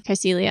 of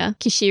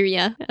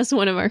Kycilia, as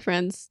one of our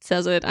friends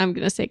says it. I'm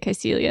going to say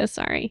Kycilia,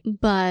 sorry.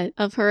 But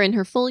of her in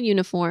her full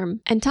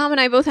uniform. And Tom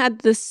and I both had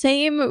the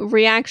same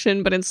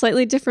reaction, but in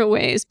slightly different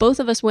ways.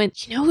 Both of us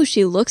went, you know who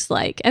she looks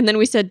like? And then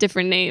we said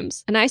different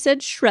names. And I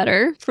said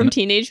Shredder from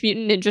Teenage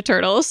Mutant Ninja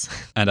Turtles.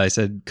 And I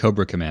said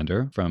Cobra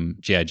Commander from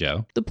G.I.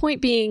 Joe. The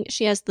point being,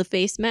 she has the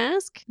face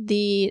mask,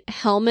 the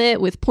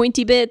helmet with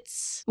pointy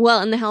bits.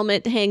 Well, and the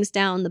helmet hangs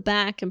down the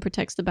back and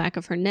protects the back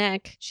of her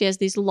neck. She has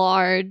these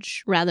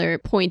large, rather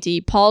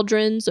pointy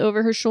pauldrons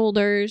over her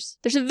shoulders.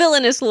 There's a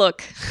villainous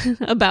look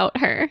about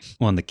her.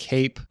 Well, and the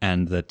cape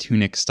and the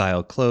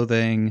tunic-style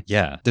clothing.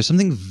 Yeah, there's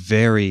something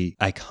very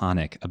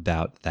iconic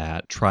about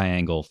that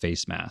triangle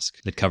face mask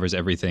that covers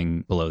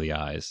everything below the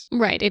eyes.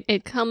 Right.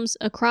 It comes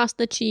across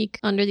the cheek,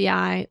 under the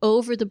eye,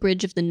 over the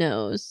bridge of the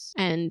nose,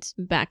 and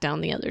back down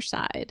the other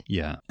side.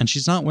 Yeah, and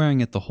she's not wearing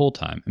it the whole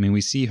time. I mean,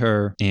 we see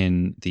her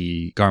in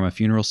the Garma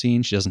funeral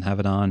scene. She doesn't have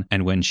it on.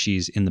 And when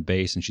she's in the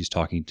base and she's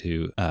talking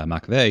to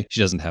McAvey, she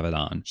doesn't have it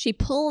on. She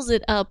pulls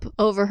it up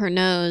over her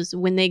nose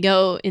when they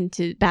go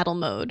into battle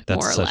mode, more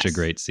or less. That's such a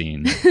great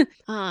scene.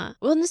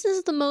 Well, this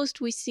is the most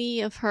we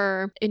see of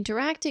her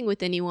interacting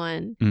with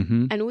anyone.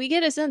 Mm-hmm. And we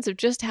get a sense of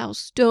just how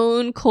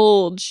stone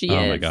cold she is.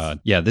 Oh my God.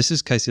 Yeah, this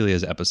is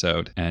Kycilia's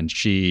episode. And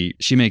she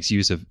makes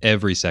use of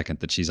every second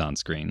that she's on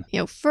screen. You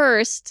know,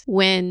 first,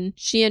 when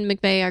she and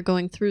McVeigh are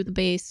going through the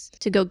base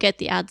to go get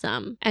the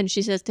Adzam, and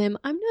she says to him,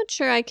 I'm not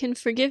sure I can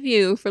forgive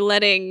you for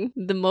letting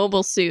the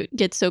mobile suit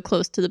get so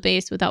close to the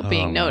base without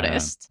being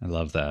noticed. Man. I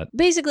love that.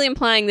 Basically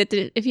implying that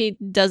if he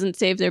doesn't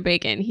save their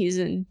bacon, he's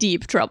in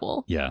deep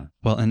trouble. Yeah.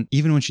 Well, and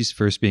even when she's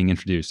first being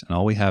introduced and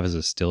all we have is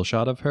a still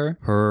shot of her,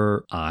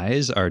 her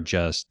eyes are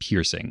just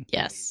piercing.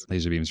 Yes.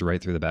 Laser beams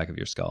right through the back of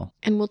your skull.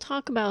 And we'll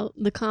talk about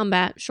the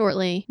combat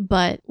shortly,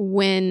 but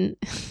when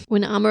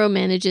Amuro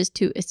manages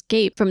to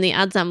escape from the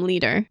Adzam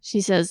leader,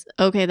 she says,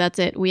 okay, that's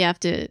it. We have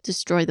to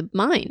destroy the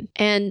mine.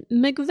 And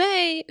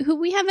McVeigh, who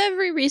we have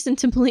every reason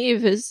to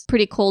believe is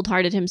pretty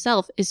cold-hearted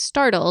himself, is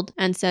startled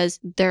and says,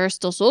 there are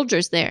still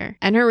soldiers there.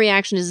 And her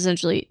reaction is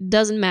essentially,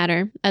 doesn't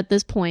matter at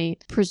this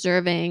point.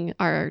 Preserving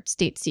our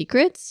state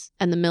secrets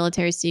and the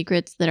military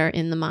secrets that are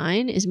in the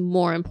mine is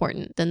more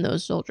important than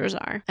those soldiers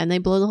are. And they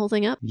blow the whole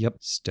thing up. Yep.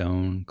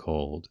 Stone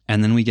cold.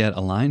 And then we get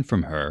a line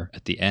from her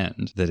at the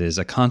end that is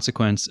a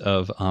consequence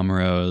of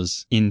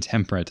Amuro's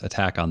intemperate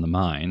attack on the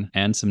mine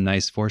and some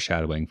nice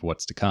foreshadowing for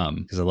what's to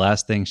come. Because the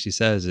last thing she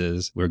says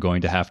is, we're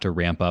going to have to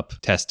ramp up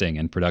testing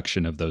and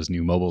production of those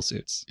new mobile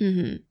suits.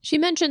 She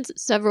mentions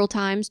several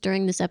times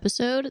during this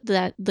episode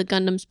that the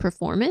Gundam's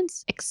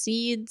performance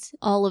exceeds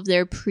all of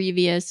their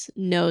previous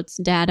notes,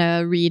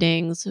 data,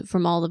 readings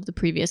from all of the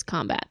previous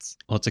combats.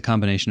 Well, it's a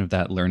combination of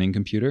that learning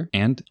computer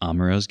and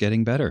Amuro's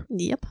getting better.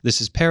 Yep.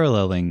 This is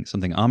paralleling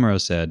something Amuro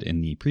said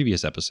in the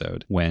previous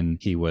episode when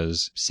he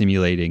was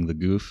simulating the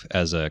goof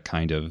as a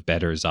kind of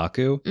better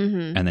Zaku.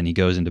 And then he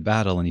goes into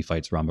battle and he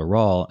fights Ramba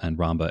Ral, and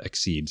Ramba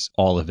exceeds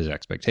all of his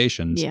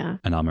expectations. Yeah.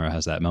 And Amuro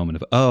has that moment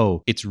of,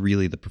 oh, it's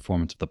really the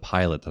performance of the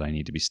pilot that I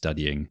need to be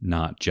studying,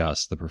 not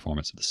just the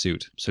performance of the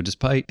suit. So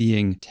despite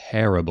being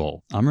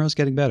terrible, Amuro's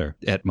getting better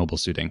at mobile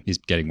suiting. He's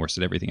getting worse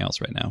at everything else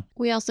right now.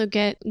 We also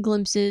get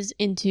glimpses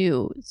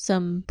into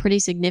some pretty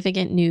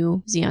significant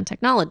new Zeon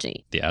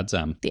technology. The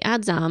Adzam. The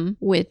Adzam,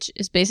 which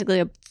is basically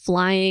a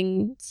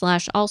flying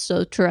 /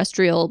 also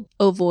terrestrial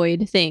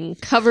ovoid thing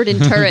covered in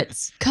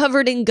turrets,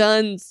 covered in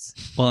guns.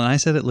 Well, and I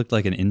said it looked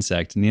like an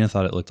insect. Nina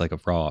thought it looked like a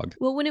frog.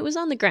 Well, when it was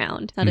on the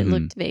ground, thought it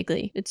looked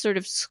vaguely. It's sort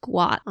of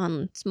squat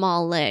on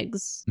small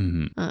legs.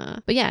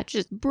 But yeah,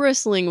 just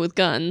bristling with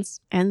guns.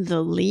 And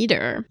the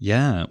leader.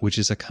 Yeah, which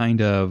is a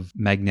kind of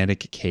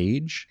magnetic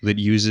cage that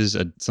uses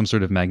some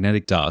sort of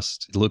magnetic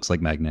dust. It looks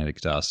like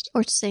magnetic dust.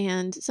 Or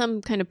sand,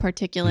 some kind of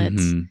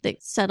particulates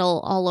that settle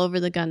all over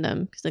the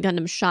Gundam because the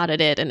Gundam shot at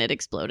it and it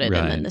exploded,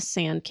 and then the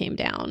sand came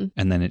down.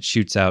 And then it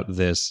shoots out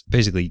this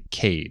basically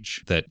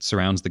cage that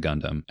surrounds the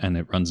Gundam, and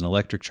it runs an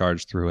electric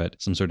charge through it.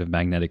 Some sort of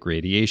magnetic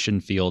radiation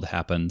field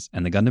happens,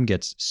 and the Gundam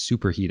gets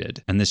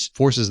superheated. And this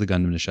forces the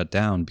Gundam to shut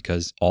down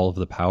because all of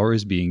the power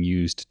is being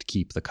used to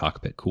keep the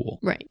cockpit cool.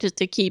 Right, just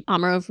to keep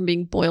Amuro from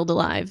being boiled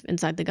alive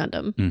inside the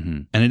Gundam.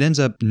 And it ends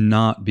up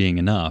not being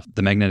enough.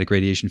 The magnetic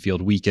radiation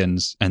field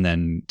weakens and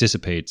then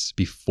dissipates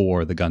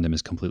before the Gundam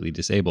is completely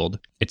disabled.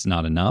 It's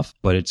not enough,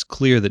 but it's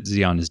clear that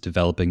Zeon is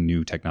developing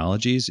new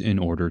technologies in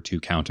order to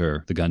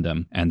counter the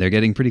Gundam, and they're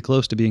getting pretty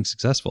close to being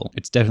successful.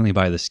 It's definitely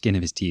by the skin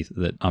of his teeth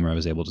that Amuro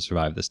was able to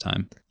survive this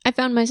time. I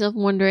found myself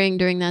wondering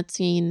during that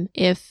scene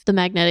if the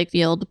magnetic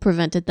field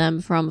prevented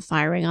them from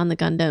firing on the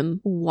Gundam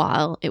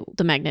while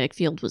the magnetic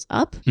field was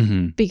up.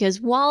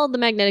 Because while the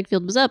magnetic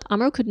field was up,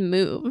 Amuro couldn't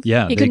move.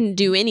 Yeah, he couldn't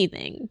do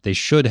anything. They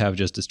should have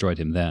just destroyed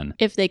him then.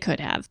 If they could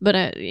have.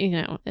 But,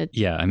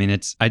 yeah, I mean,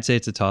 I'd say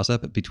it's a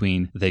toss-up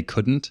between they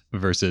couldn't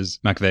versus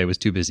McVeigh was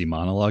too busy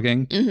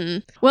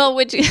monologuing. Well,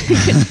 which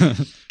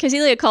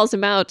Kycilia calls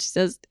him out. She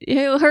says,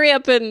 hurry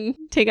up and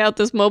take out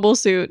this mobile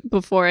suit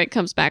before it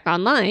comes back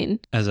online.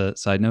 As a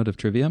side note of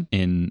trivia,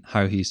 in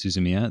Haruhi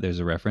Suzumiya, there's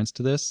a reference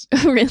to this.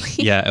 Really?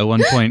 Yeah, at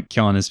one point,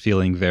 Kyon is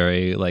feeling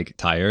very,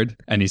 tired,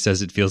 and he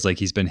says it feels like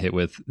he's been hit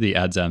with the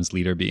Adzam's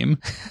leader beam.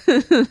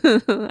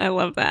 I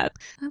love that.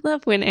 I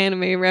love when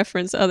anime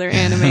reference other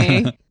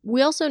anime.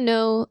 We also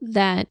know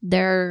that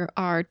there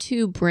are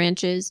two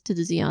branches to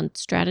the Zeon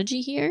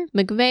strategy here.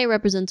 McVeigh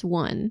represents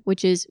one,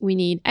 which is we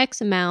need X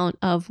amount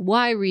of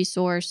Y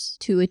resource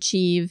to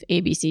achieve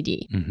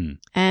ABCD.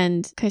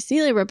 And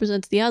Kycilia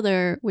represents the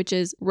other, which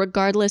is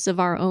regardless of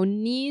our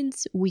own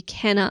needs, we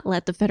cannot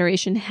let the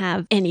Federation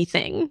have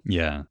anything.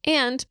 Yeah.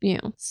 And,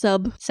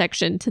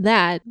 subsection to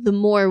that, the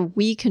more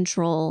we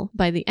control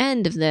by the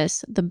end of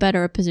this, the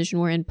better a position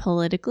we're in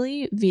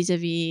politically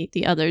vis-a-vis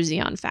the other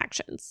Zeon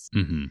factions.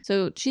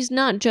 So she's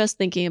not just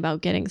thinking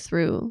about getting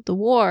through the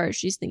war,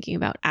 she's thinking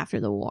about after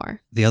the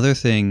war. The other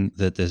thing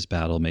that this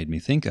battle made me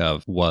think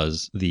of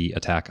was the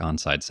attack on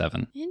Side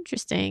 7.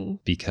 Interesting.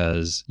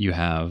 Because you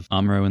have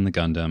Amuro and the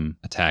Gundam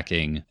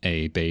attacking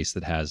a base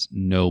that has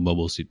no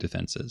mobile suit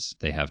defenses.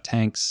 They have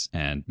tanks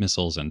and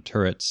missiles and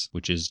turrets,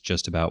 which is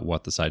just about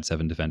what the Side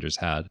 7 defenders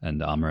had,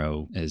 and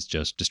Amuro is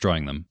just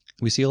destroying them.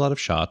 We see a lot of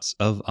shots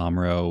of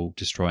Amuro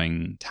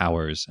destroying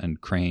towers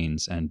and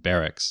cranes and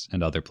barracks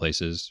and other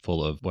places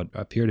full of what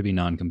appear to be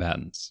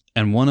non-combatants.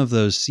 And one of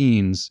those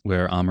scenes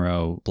where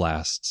Amuro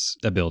blasts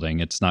a building,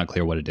 it's not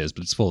clear what it is,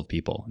 but it's full of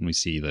people. And we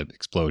see the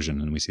explosion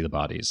and we see the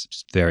bodies.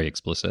 Just very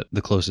explicit.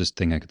 The closest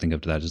thing I could think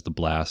of to that is the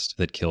blast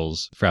that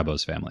kills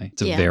Frabo's family.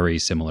 It's a very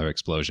similar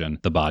explosion.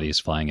 The body is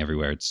flying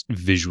everywhere. It's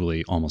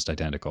visually almost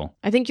identical.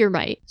 I think you're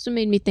right. So it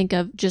made me think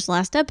of just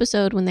last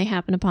episode when they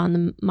happen upon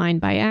the mine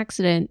by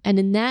accident. And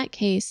in that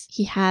case,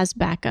 he has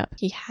backup.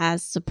 He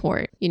has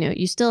support.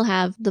 You still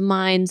have the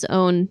mine's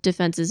own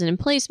defenses and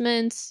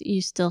emplacements.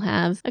 You still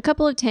have a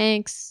couple of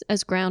tanks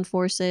as ground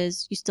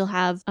forces. You still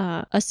have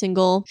a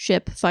single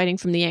ship fighting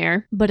from the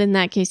air. But in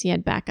that case, he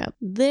had backup.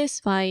 This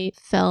fight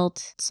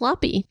felt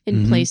sloppy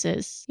in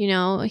places.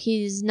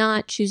 He's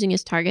not choosing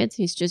his targets.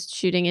 He's just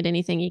shooting at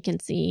anything he can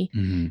see.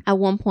 At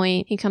one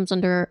point, he comes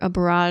under a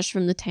barrage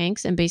from the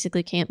tanks and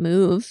basically can't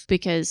move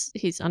because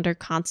he's under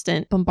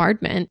constant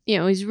bombardment.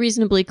 He's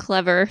reasonably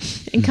clever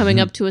in coming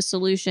up to a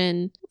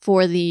solution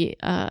for the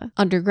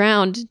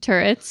underground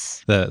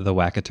turrets. The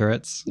Wacka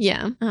turrets.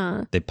 Yeah.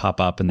 They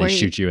pop up and they Where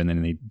shoot you, and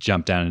then they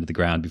jump down into the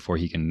ground before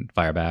he can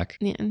fire back.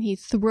 Yeah, and he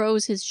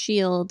throws his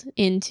shield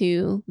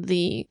into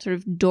the sort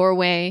of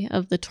doorway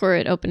of the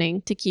turret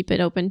opening to keep it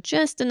open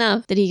just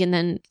enough that he can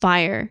then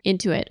fire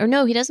into it. Or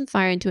no, he doesn't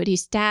fire into it. He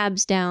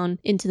stabs down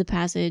into the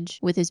passage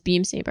with his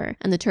beam saber,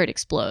 and the turret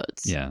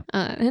explodes. Yeah.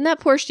 And that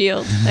poor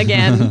shield,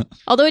 again,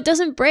 although it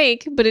doesn't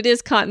break, but it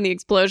is caught in the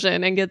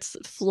explosion and gets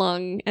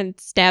flung and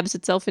stabs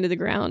itself into the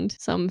ground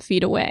some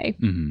feet away.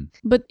 Mm-hmm.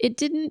 But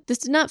this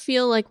did not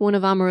feel like one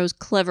of Amuro's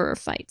cleverer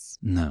fights.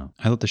 No.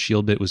 I thought the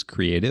shield bit was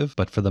creative,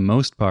 but for the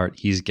most part,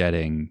 he's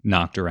getting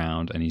knocked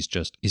around and he's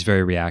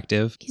very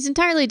reactive. He's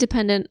entirely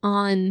dependent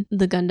on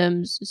the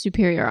Gundam's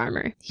superior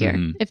armor here.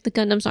 Mhm. If the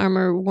Gundam's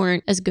armor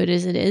weren't as good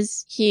as it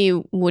is, he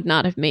would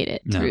not have made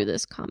it through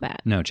this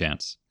combat. No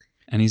chance.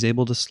 And he's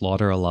able to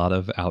slaughter a lot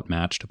of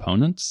outmatched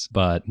opponents,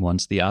 but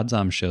once the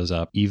Adzam shows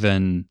up,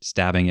 even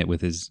stabbing it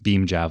with his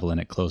beam javelin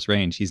at close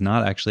range, he's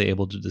not actually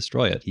able to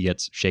destroy it. He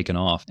gets shaken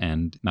off,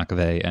 and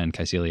Makave and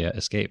Caecilia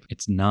escape.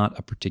 It's not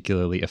a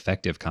particularly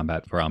effective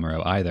combat for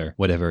Amuro either,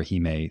 whatever he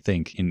may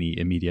think in the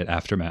immediate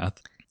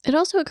aftermath. It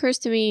also occurs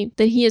to me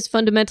that he has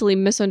fundamentally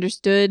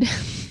misunderstood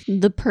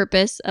the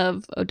purpose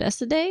of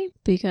Odessa Day,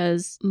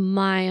 because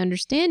my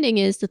understanding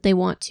is that they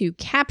want to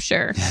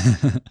capture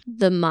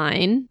the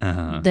mine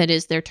that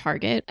is their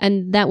target,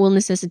 and that will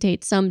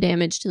necessitate some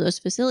damage to those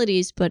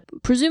facilities, but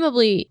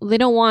presumably they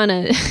don't want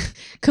to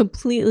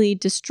completely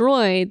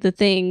destroy the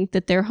thing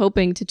that they're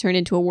hoping to turn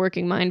into a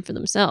working mine for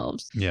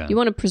themselves. Yeah. You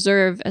want to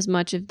preserve as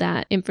much of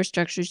that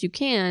infrastructure as you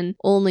can,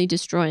 only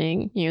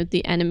destroying,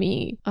 the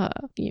enemy,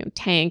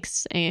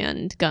 tanks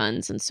and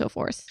guns and so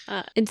forth.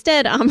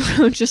 Instead,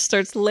 Amuro just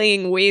starts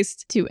laying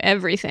waste to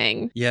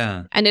everything.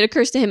 Yeah. And it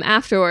occurs to him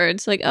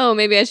afterwards, like, oh,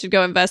 maybe I should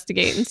go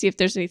investigate and see if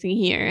there's anything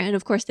here. And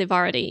of course, they've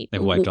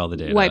wiped all the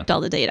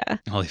data.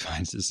 All he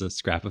finds is a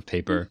scrap of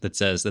paper that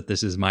says that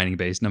this is mining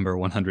base number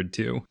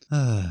 102.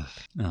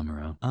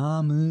 Amuro.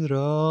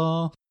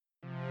 Amuro.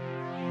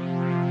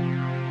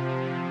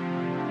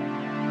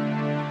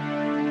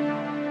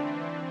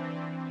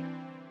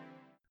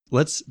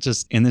 Let's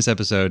just, in this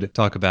episode,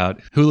 talk about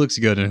who looks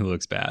good and who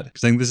looks bad.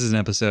 Because I think this is an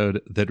episode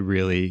that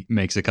really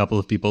makes a couple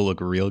of people look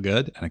real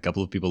good and a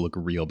couple of people look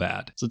real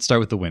bad. So let's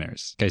start with the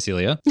winners.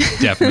 Caecilia.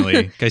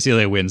 Definitely.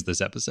 Caecilia wins this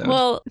episode.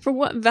 Well, for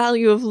what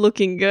value of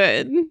looking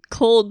good?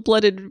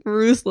 Cold-blooded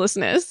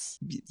ruthlessness.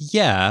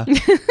 Yeah.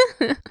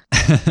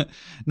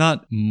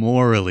 Not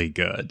morally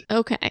good.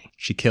 Okay.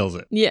 She kills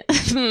it. Yeah.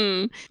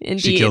 Indeed.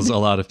 She kills a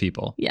lot of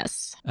people.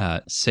 Yes.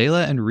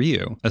 Sayla and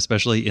Ryu,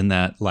 especially in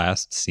that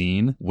last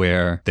scene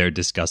where they're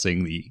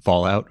discussing the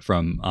fallout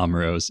from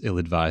Amuro's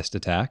ill-advised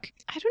attack.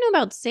 I don't know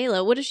about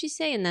Sayla. What does she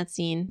say in that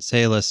scene?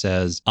 Sayla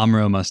says,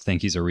 Amuro must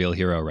think he's a real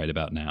hero right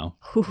about now.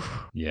 Whew.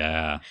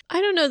 Yeah.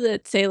 I don't know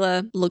that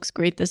Sayla looks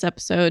great this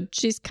episode.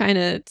 She's kind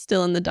of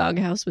still in the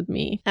doghouse with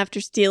me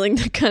after stealing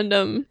the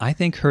Gundam. I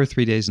think her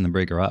 3 days in the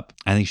brig are up.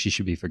 I think she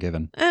should be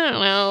forgiven. I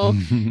don't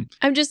know.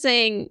 I'm just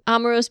saying,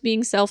 Amuro's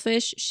being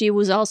selfish. She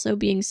was also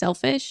being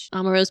selfish.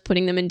 Amuro's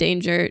putting them in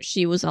danger.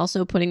 She was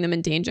also putting them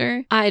in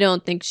danger. I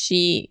don't think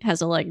she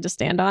has a leg to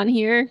stand on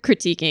here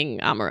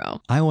critiquing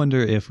Amuro. I wonder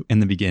if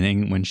in the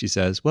beginning when she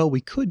says, well, we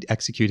could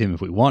execute him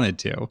if we wanted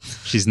to,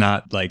 she's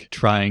not like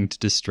trying to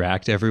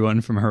distract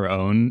everyone from her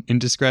own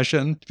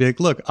indiscretion. To be like,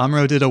 look,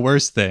 Amuro did a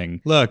worse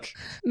thing. Look.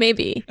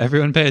 Maybe.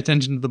 Everyone pay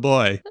attention to the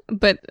boy.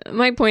 But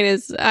my point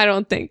is, I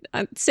don't think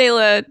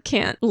Sayla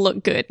can't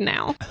look good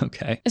now.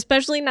 Okay.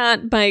 Especially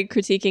not by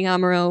critiquing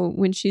Amuro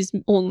when she's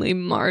only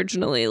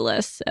marginally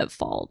less at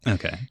fault.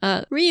 Okay.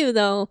 Ryu,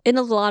 though, in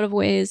a lot of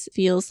ways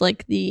feels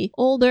like the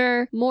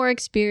older, more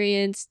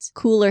experienced,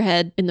 cooler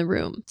head in the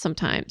room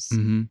sometimes.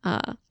 Mm-hmm.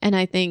 And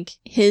I think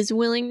his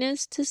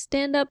willingness to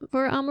stand up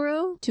for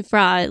Amuro, to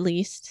Fra at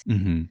least,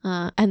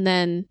 and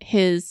then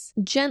his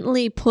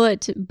gently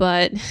put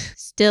but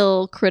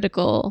still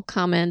critical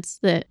comments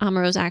that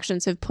Amuro's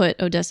actions have put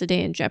Odessa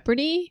Day in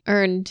jeopardy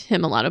earned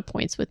him a lot of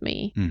points with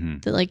me.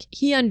 That like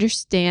he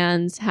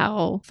understands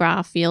how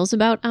Fra feels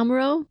about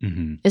Amuro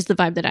is the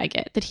vibe that I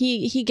get. That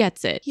he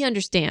gets it. He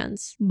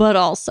understands, but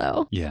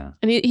also. Yeah.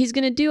 And he's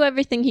going to do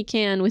everything he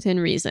can within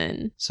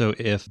reason. So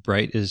if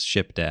Bright is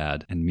ship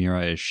dad and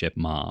Mira is ship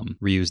mom,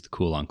 Ryu's the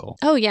cool uncle.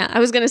 Oh yeah, I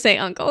was going to say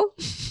uncle.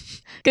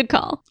 Good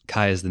call.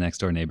 Kai is the next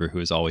door neighbor who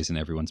is always in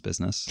everyone's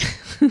business.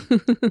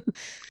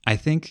 I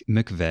think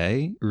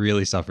McVeigh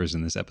really suffers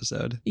in this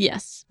episode.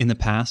 Yes. In the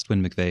past,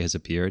 when McVeigh has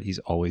appeared, he's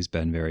always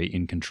been very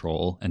in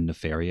control and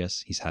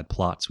nefarious. He's had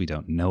plots we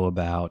don't know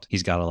about.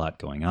 He's got a lot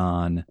going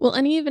on. Well,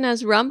 and he even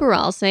has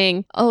Rambaral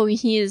saying, oh,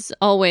 he is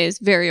always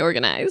very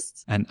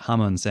organized. And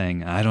Hamon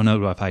saying, I don't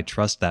know if I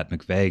trust that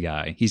McVeigh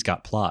guy. He's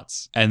got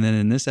plots. And then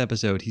in this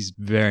episode, he's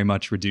very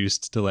much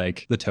reduced to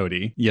like the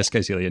toady. Yes,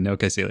 Caecilia. No,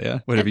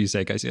 Caecilia. Whatever you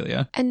say,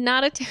 Caecilia. And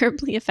not a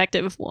terribly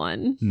effective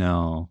one.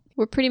 No.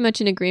 we're pretty much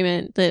in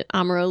agreement that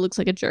Amuro looks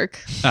like a jerk.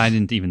 I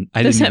didn't even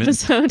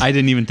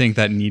think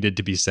that needed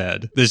to be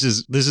said. This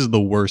is the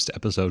worst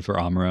episode for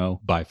Amuro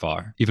by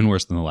far, even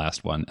worse than the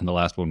last one, and the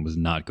last one was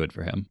not good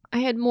for him. I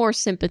had more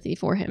sympathy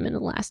for him in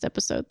the last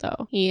episode,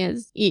 though. He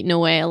has eaten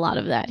away a lot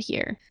of that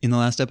here. In the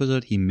last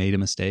episode, he made a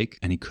mistake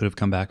and he could have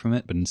come back from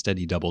it, but instead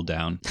he doubled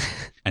down.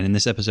 And in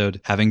this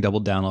episode, having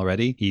doubled down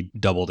already, he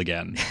doubled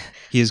again.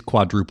 He is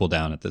quadruple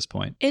down at this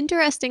point.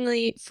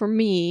 Interestingly, for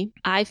me,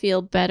 I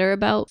feel better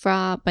about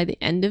Fra by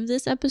the end of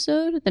this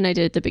episode than I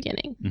did at the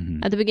beginning.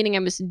 Mm-hmm. At the beginning, I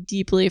was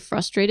deeply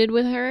frustrated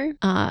with her,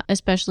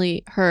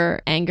 especially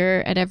her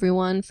anger at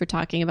everyone for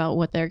talking about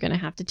what they're going to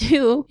have to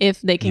do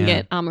if they can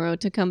get Amuro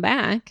to come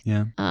back.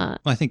 Yeah. Well,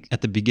 I think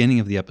at the beginning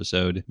of the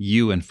episode,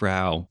 you and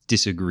Frau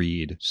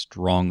disagreed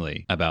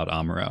strongly about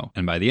Amuro.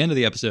 And by the end of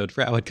the episode,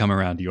 Frau had come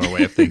around to your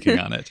way of thinking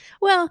on it.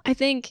 Well, I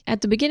think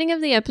at the beginning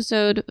of the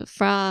episode,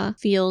 Fra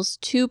feels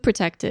too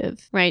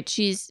protective, right?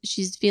 She's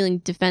feeling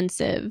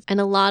defensive. And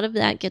a lot of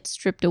that gets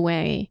stripped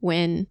away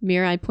when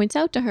Mirai points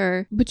out to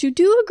her, but you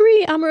do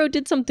agree Amuro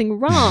did something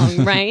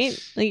wrong, right?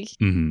 Like,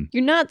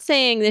 you're not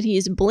saying that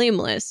he's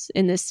blameless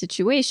in this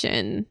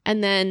situation.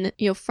 And then,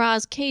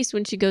 Fra's case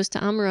when she goes to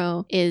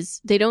Amuro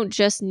is they don't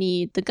just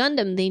need the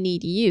Gundam, they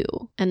need you.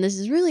 And this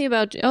is really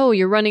about,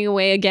 you're running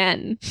away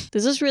again.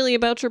 This is really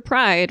about your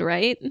pride,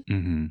 right?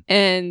 Mm-hmm.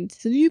 And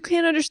so you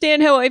can't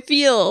understand how I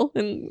feel,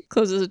 and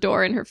closes a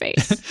door in her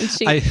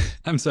face. And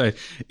I'm sorry.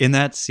 In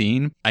that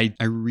scene, I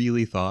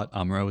really thought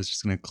Amuro was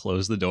just going to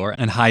close the door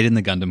and hide in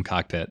the Gundam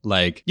cockpit.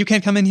 Like, you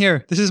can't come in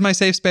here. This is my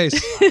safe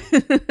space.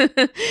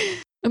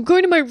 I'm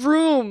going to my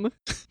room.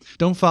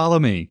 Don't follow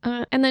me.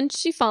 And then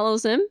she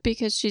follows him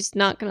because she's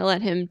not going to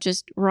let him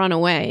just run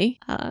away.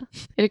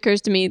 It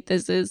occurs to me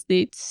this is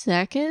the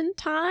second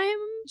time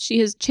she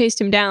has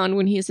chased him down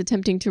when he is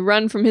attempting to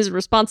run from his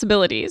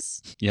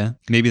responsibilities. Yeah.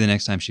 Maybe the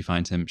next time she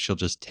finds him, she'll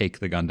just take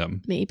the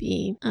Gundam.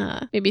 Maybe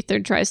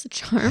third tries the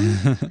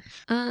charm.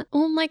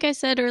 Like I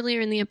said earlier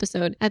in the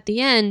episode, at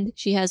the end,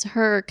 she has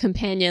her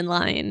companion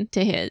line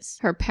to his,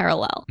 her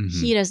parallel.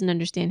 Mm-hmm. He doesn't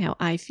understand how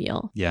I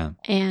feel. Yeah.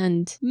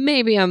 And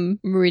maybe I'm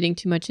reading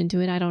too much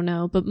into it. I don't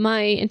know. But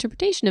my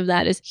interpretation of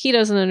that is he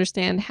doesn't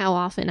understand how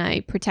often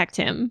I protect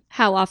him,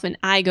 how often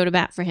I go to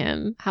bat for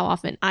him, how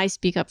often I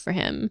speak up for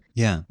him.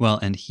 Yeah. Well,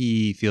 and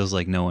he feels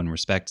like no one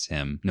respects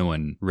him. No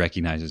one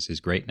recognizes his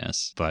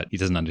greatness, but he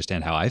doesn't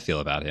understand how I feel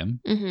about him.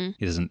 Mm-hmm.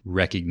 He doesn't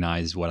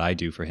recognize what I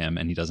do for him,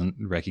 and he doesn't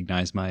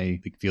recognize my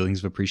feelings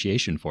of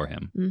appreciation for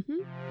him.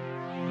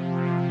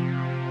 Mm-hmm.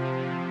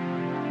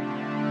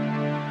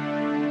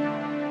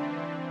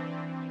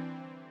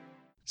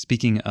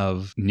 Speaking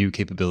of new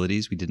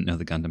capabilities we didn't know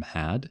the Gundam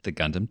had, the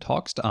Gundam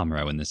talks to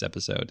Amuro in this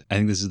episode. I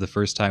think this is the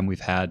first time we've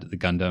had the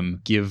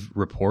Gundam give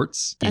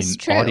reports in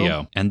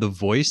audio. And the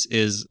voice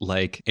is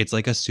it's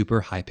like a super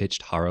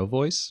high-pitched Haro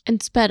voice.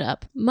 And sped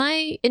up.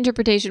 My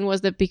interpretation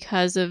was that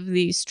because of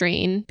the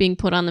strain being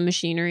put on the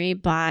machinery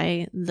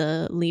by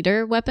the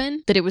leader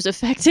weapon, that it was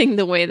affecting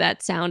the way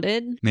that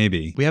sounded.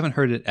 Maybe. We haven't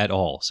heard it at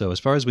all. So as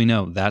far as we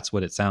know, that's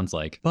what it sounds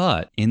like.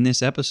 But in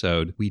this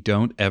episode, we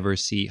don't ever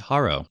see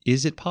Haro.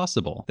 Is it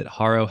possible that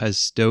Haro has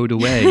stowed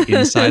away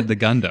inside the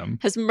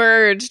Gundam? Has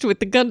merged with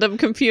the Gundam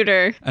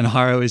computer. And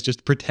Haro is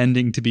just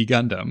pretending to be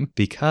Gundam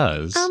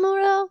because...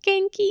 Amuro,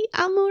 Genki,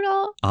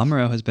 Amuro.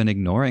 Amuro has been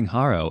ignoring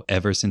Haro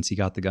ever since he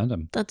got the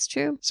Gundam. That's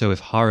true. So if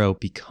Haro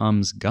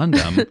becomes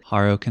Gundam,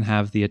 Haro can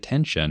have the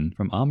attention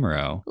from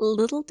Amuro.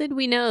 Little did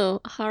we know,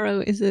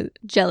 Haro is a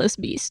jealous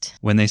beast.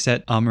 When they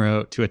set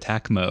Amuro to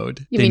attack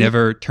mode, they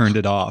never turned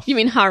it off. You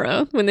mean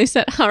Haro, when they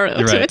set Haro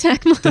to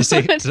attack mode.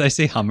 Did I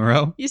say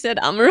Hamuro? You said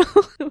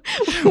Amuro?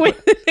 When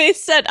they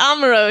set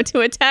Amuro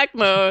to attack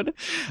mode.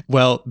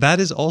 Well,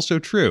 that is also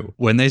true.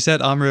 When they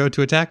set Amuro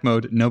to attack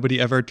mode, nobody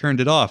ever turned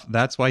it off.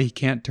 That's why he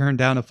can't turn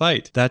down a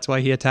fight. That's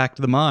why he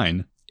attacked the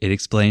mine. It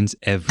explains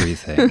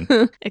everything.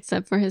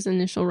 Except for his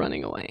initial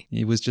running away.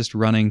 He was just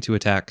running to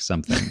attack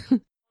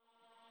something.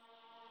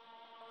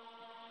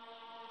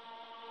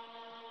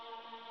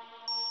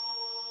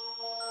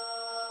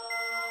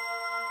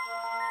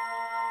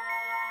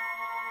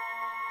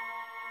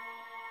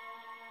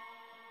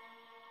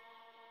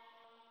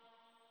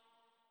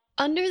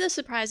 Under the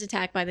surprise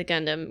attack by the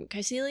Gundam,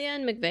 Kycilia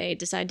and McVeigh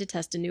decide to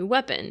test a new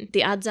weapon, the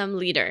Adzam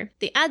Leader.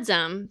 The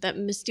Adzam, that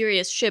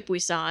mysterious ship we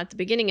saw at the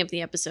beginning of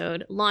the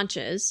episode,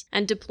 launches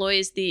and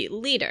deploys the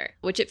Leader,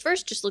 which at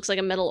first just looks like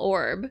a metal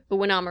orb, but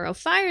when Amuro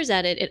fires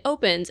at it, it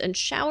opens and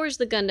showers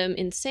the Gundam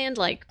in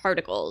sand-like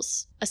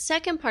particles. A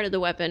second part of the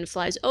weapon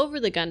flies over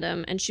the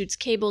Gundam and shoots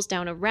cables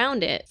down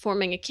around it,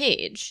 forming a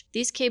cage.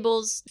 These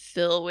cables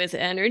fill with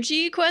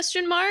energy,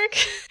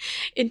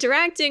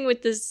 interacting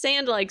with the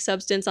sand-like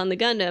substance on the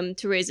Gundam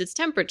to raise its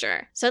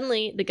temperature.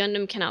 Suddenly, the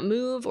Gundam cannot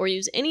move or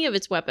use any of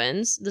its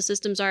weapons. The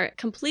systems are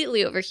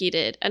completely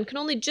overheated and can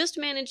only just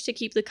manage to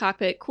keep the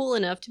cockpit cool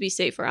enough to be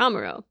safe for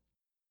Amuro.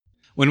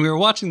 When we were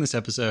watching this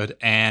episode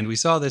and we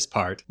saw this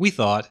part, we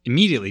thought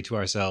immediately to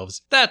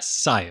ourselves, that's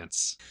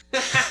science.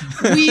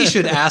 We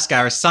should ask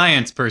our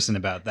science person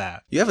about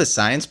that. You have a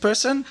science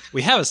person?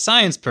 We have a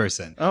science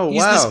person. Oh,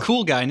 He's wow. this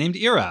cool guy named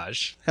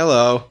Iraj.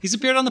 Hello. He's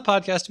appeared on the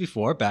podcast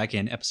before, back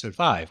in episode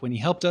 5, when he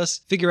helped us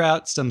figure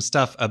out some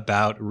stuff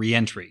about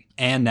re-entry.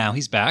 And now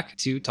he's back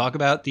to talk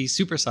about the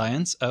super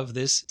science of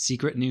this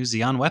secret new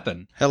Xeon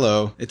weapon.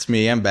 Hello, it's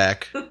me. I'm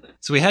back.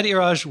 So we had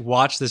Iraj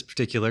watch this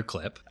particular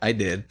clip. I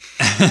did.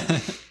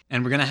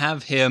 And we're going to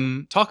have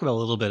him talk about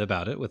a little bit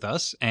about it with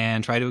us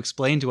and try to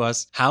explain to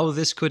us how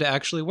this could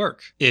actually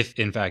work, if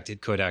in fact it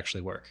could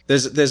actually work.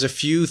 There's a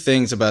few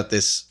things about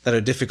this that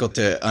are difficult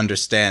to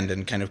understand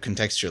and kind of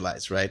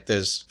contextualize, right?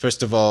 There's,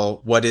 first of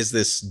all, what is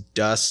this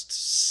dust,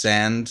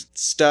 sand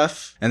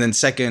stuff? And then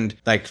second,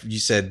 like you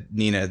said,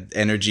 Nina,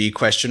 energy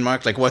question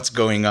mark, like what's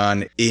going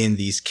on in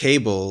these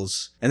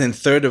cables? And then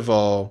third of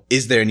all,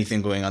 is there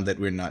anything going on that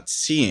we're not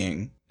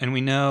seeing? And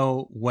we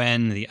know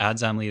when the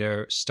Adzam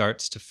leader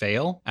starts to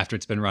fail after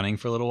it's been running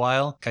for a little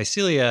while,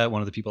 Caecilia,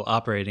 one of the people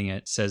operating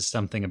it, says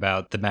something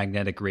about the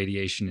magnetic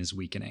radiation is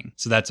weakening.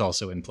 So that's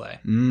also in play.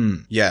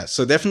 Yeah,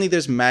 so definitely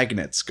there's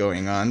magnets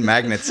going on.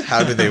 Magnets,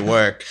 how do they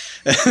work?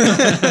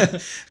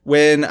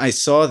 When I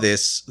saw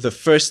this, the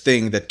first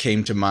thing that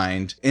came to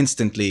mind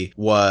instantly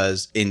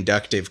was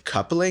inductive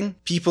coupling.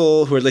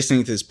 People who are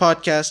listening to this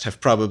podcast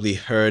have probably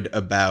heard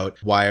about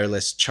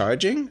wireless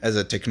charging as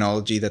a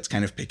technology that's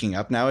kind of picking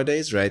up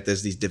nowadays, right?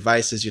 There's these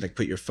devices, you like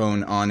put your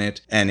phone on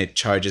it and it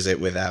charges it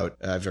without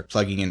ever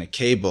plugging in a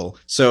cable.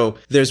 So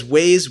there's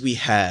ways we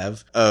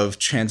have of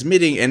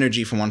transmitting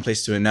energy from one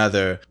place to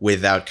another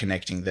without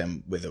connecting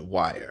them with a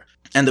wire.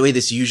 And the way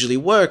this usually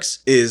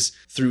works is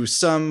through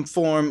some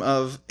form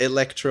of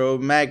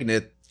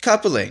electromagnet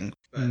coupling.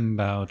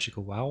 Bow, chicka,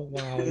 wow,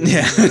 wow.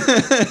 Yeah.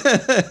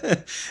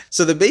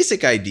 So the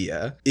basic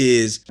idea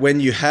is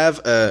when you have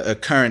a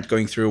current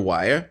going through a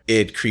wire,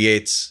 it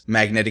creates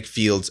magnetic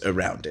fields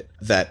around it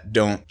that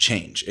don't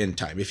change in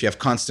time. If you have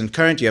constant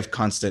current, you have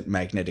constant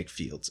magnetic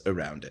fields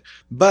around it.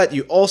 But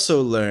you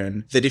also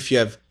learn that if you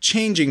have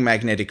changing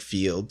magnetic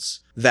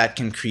fields, that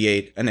can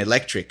create an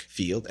electric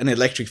field, and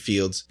electric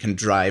fields can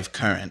drive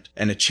current,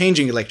 and a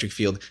changing electric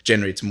field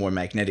generates more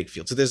magnetic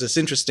field. So there's this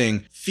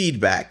interesting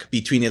feedback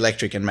between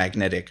electric and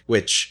magnetic,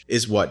 which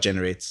is what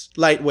generates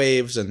light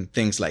waves and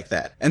things like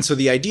that. And so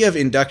the idea of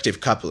inductive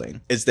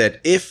coupling is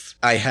that if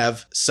I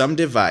have some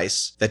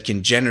device that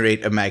can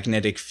generate a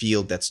magnetic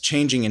field that's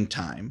changing in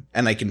time,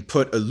 and I can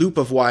put a loop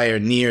of wire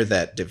near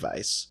that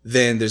device,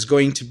 then there's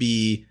going to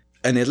be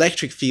an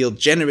electric field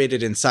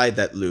generated inside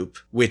that loop,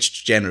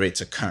 which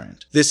generates a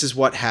current. This is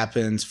what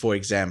happens, for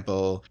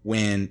example,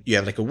 when you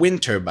have like a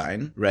wind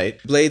turbine,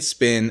 right? Blades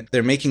spin,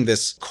 they're making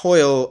this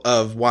coil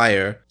of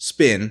wire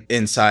spin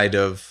inside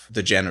of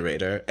the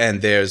generator,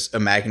 and there's a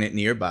magnet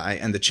nearby,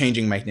 and the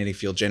changing magnetic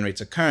field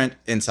generates a current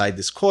inside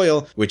this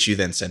coil, which you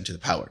then send to the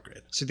power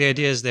grid. So the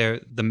idea is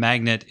the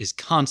magnet is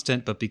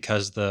constant, but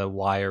because the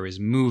wire is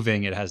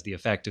moving, it has the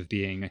effect of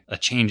being a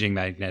changing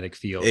magnetic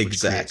field, which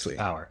creates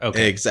power.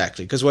 Okay.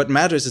 Exactly. Because what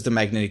matters is the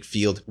magnetic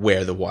field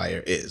where the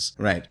wire is,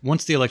 right?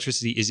 Once the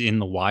electricity is in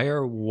the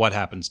wire, what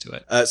happens to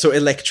it? So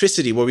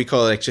electricity, what we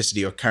call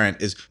electricity or current,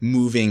 is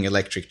moving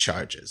electric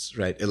charges,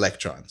 right?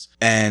 Electrons.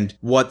 And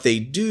what they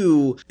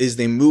do is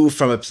they move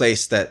from a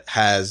place that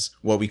has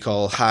what we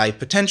call high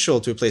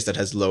potential to a place that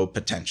has low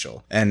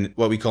potential. And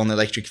what we call an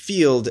electric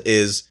field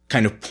is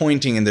kind of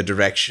pointing in the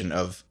direction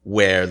of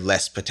where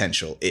less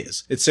potential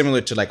is. It's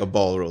similar to like a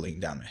ball rolling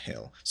down a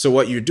hill. So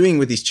what you're doing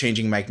with these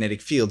changing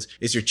magnetic fields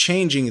is you're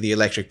changing the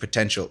electric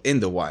potential in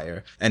the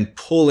wire and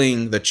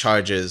pulling the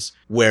charges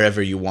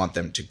wherever you want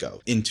them to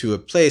go into a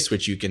place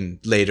which you can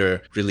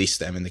later release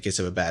them in the case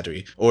of a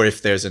battery. Or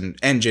if there's an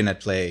engine at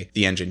play,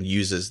 the engine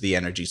uses the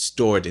energy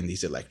stored in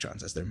these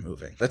electrons as they're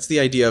moving. That's the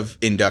idea of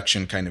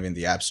induction kind of in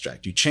the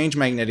abstract. You change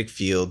magnetic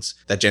fields,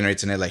 that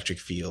generates an electric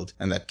field,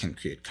 and that can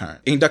create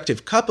current.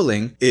 Inductive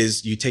coupling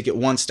is you take it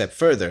one step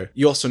further.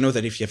 You also know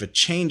that if you have a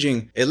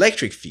changing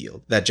electric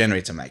field, that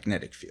generates a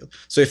magnetic field.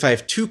 So if I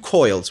have two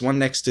coils, one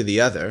next to the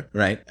other,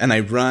 right, and I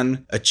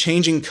run a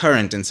changing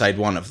current inside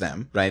one of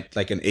them, right,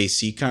 like an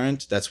AC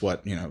current, that's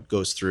what,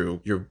 goes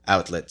through your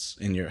outlets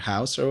in your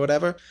house or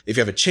whatever. If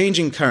you have a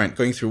changing current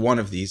going through one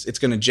of these, it's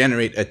going to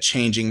generate a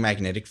changing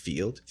magnetic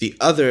field. The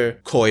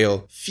other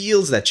coil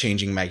feels that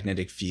changing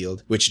magnetic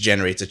field, which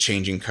generates a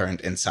changing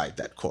current inside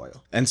that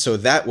coil. And so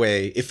that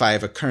way, if I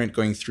have a current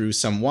going through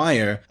some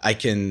wire, I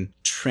can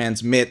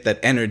transmit that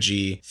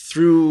energy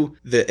through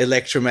the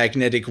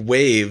electromagnetic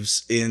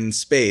waves in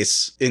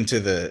space into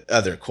the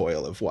other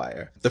coil of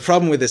wire. The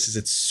problem with this is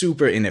it's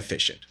super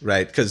inefficient,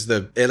 right? Because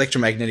the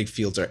electromagnetic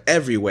fields are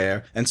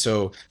everywhere. And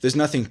so there's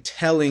nothing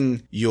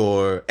telling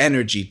your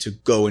energy to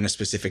go in a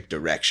specific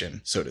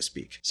direction, so to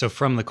speak. So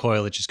from the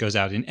coil, it just goes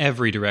out in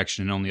every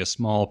direction, and only a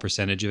small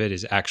percentage of it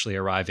is actually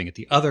arriving at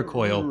the other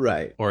coil,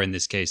 Right. or in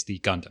this case, the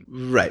Gundam.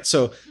 Right.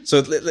 So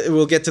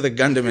we'll get to the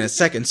Gundam in a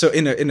second. So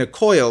in a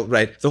coil,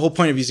 right, the whole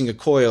point of using a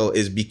coil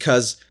is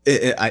because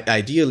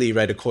ideally,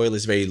 right, a coil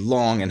is very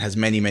long and has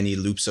many, many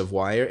loops of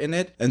wire in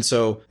it. And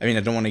so, I mean, I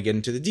don't want to get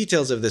into the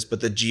details of this,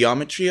 but the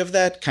geometry of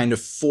that kind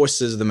of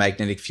forces the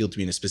magnetic field to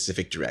be in a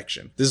specific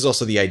direction. This is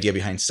also the idea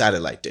behind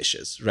satellite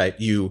dishes, right?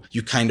 You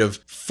kind of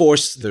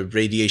force the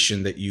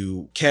radiation that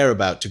you care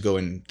about to go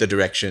in the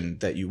direction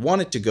that you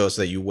want it to go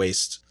so that you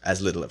waste as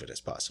little of it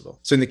as possible.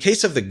 So in the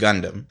case of the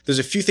Gundam, there's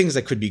a few things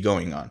that could be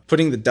going on.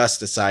 Putting the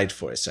dust aside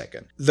for a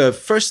second. The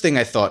first thing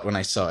I thought when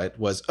I saw it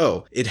was,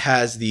 oh, it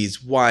has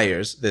these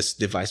wires, this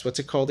device, what's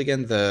it called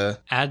again? The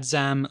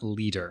Adzam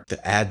Leader. The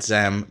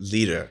Adzam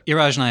Leader.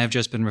 Iraj and I have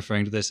just been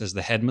referring to this as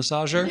the head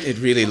massager. It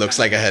really looks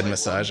like a head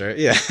massager.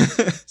 Yeah.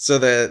 So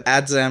the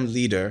Adzam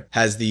Leader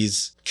has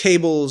these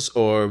cables,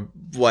 or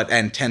what,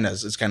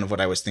 antennas is kind of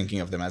what I was thinking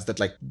of them as, that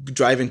like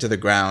drive into the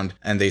ground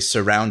and they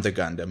surround the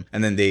Gundam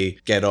and then they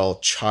get all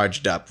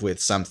charged up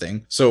with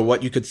something. So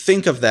what you could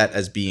think of that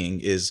as being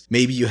is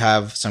maybe you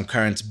have some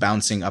currents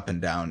bouncing up and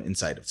down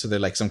inside of it. So they're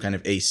like some kind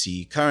of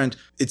AC current.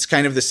 It's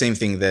kind of the same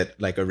thing that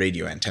like a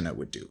radio antenna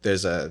would do.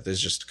 There's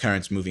just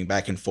currents moving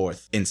back and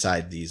forth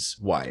inside these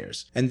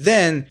wires. And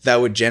then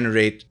that would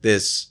generate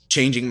this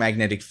changing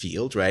magnetic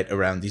field, right,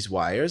 around these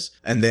wires.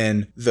 And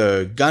then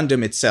the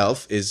Gundam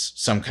itself is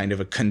some kind of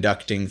a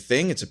conducting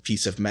thing. It's a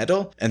piece of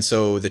metal. And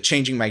so the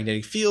changing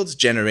magnetic fields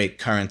generate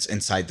currents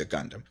inside the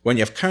Gundam. When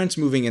you have currents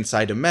moving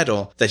inside a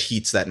metal, that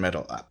heats that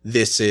metal up.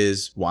 This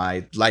is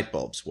why light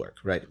bulbs work,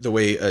 right? The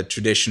way a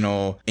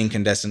traditional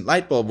incandescent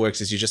light bulb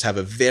works is you just have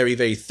a very,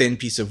 very thin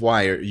piece of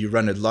wire. You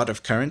run a lot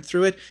of current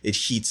through it. It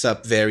heats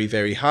up very,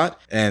 very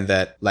hot, and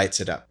that lights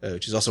it up,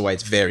 which is also why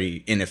it's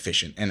very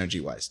inefficient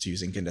energy-wise to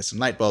use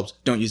incandescent light bulbs.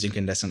 Don't use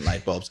incandescent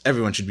light bulbs.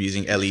 Everyone should be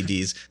using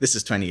LEDs. This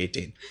is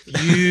 2018.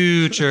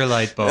 Future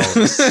light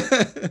bulbs.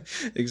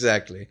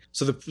 Exactly.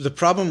 So the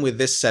problem with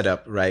this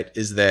setup, right,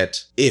 is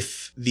that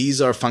if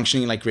these are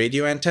functioning like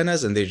radio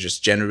antennas and they're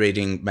just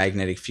generating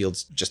magnetic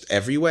fields just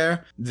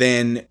everywhere,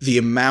 then the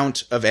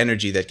amount of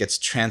energy that gets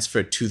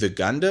transferred to the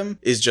Gundam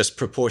is just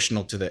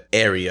proportional to the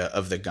area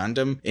of the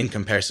Gundam in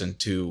comparison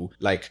to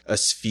like a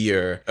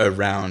sphere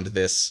around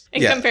this.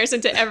 In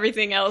comparison to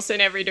everything else in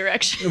every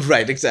direction.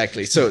 Right,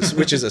 exactly. So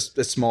which is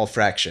a small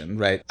fraction,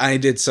 right? I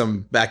did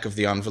some back of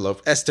the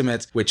envelope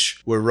estimates,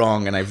 which were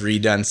wrong and I've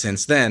redone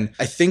since then.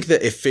 I think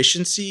the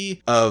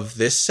efficiency of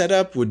this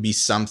setup would be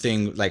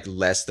something like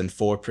less than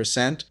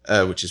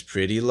 4%, which is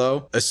pretty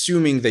low,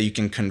 assuming that you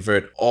can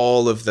convert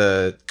all of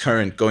the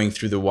current going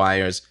through the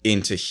wires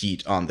into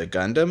heat on the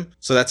Gundam.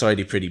 So that's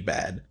already pretty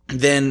bad.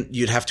 Then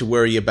you'd have to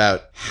worry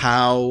about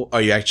how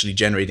are you actually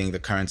generating the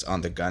currents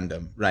on the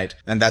Gundam, right?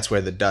 And that's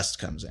where the dust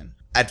comes in.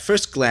 At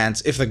first glance,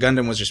 if the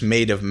Gundam was just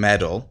made of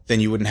metal, then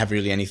you wouldn't have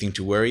really anything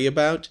to worry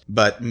about.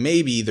 But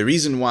maybe the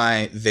reason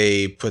why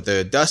they put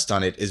the dust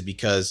on it is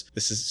because,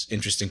 this is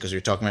interesting because we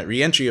were talking about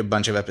re-entry a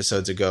bunch of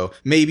episodes ago,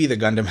 maybe the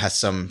Gundam has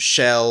some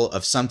shell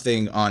of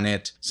something on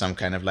it, some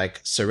kind of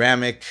like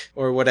ceramic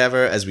or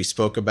whatever, as we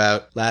spoke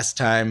about last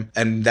time,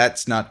 and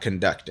that's not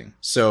conducting.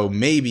 So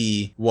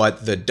maybe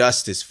what the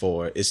dust is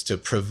for is to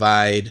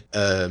provide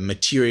a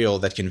material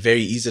that can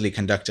very easily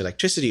conduct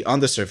electricity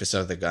on the surface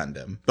of the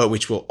Gundam, but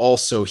which will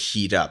also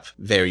heat up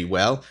very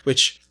well,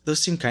 which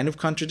those seem kind of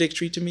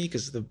contradictory to me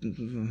because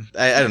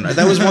I don't know.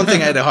 That was one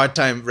thing I had a hard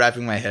time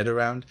wrapping my head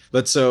around.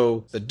 But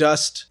so the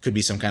dust could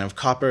be some kind of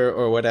copper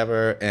or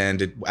whatever,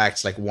 and it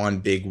acts like one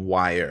big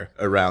wire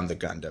around the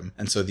Gundam.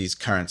 And so these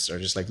currents are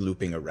just like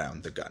looping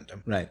around the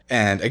Gundam, right?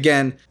 And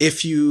again,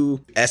 if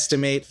you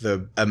estimate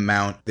the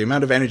amount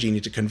of energy you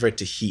need to convert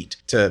to heat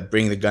to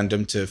bring the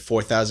Gundam to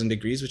 4,000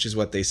 degrees, which is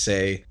what they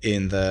say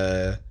in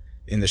the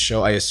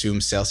show, I assume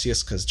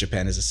Celsius because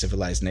Japan is a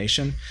civilized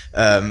nation.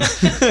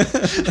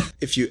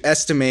 If you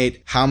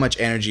estimate how much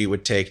energy it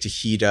would take to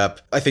heat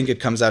up, I think it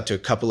comes out to a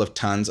couple of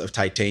tons of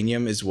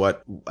titanium is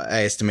what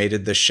I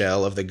estimated the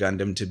shell of the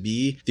Gundam to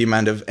be. The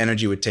amount of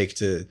energy it would take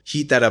to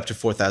heat that up to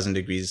 4,000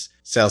 degrees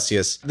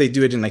Celsius. They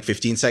do it in like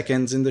 15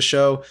 seconds in the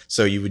show.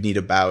 So you would need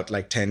about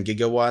like 10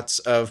 gigawatts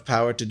of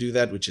power to do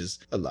that, which is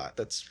a lot.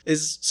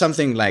 Is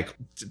something like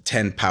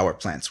 10 power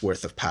plants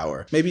worth of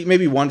power.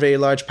 Maybe one very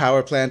large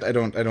power plant. I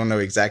don't know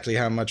exactly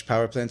how much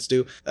power plants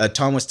do.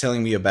 Tom was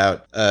telling me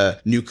about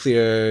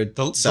nuclear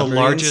submarines. The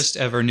largest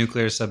ever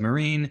nuclear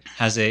submarine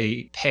has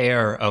a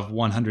pair of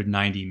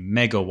 190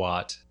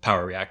 megawatt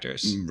power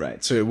reactors.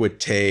 Right. So it would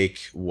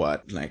take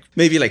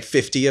maybe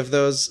 50 of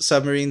those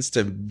submarines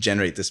to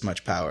generate this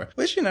much power,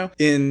 which,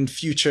 in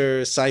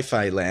future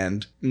sci-fi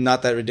land,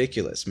 not that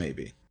ridiculous,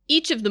 maybe.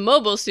 Each of the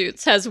mobile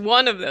suits has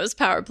one of those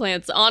power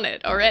plants on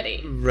it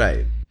already.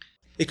 Right.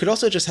 It could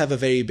also just have a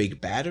very big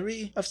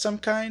battery of some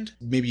kind.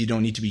 Maybe you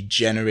don't need to be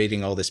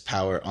generating all this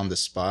power on the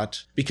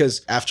spot.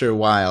 Because after a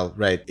while,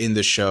 right, in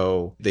the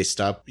show, they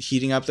stop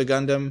heating up the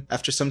Gundam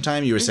after some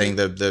time. You were saying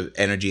the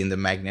energy in the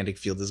magnetic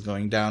field is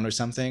going down or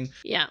something.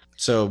 Yeah.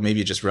 So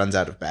maybe it just runs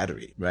out of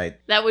battery, right?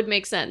 That would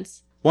make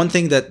sense. One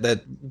thing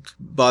that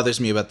bothers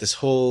me about this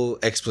whole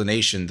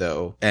explanation,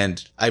 though,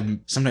 and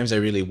sometimes I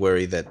really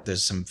worry that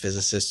there's some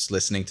physicists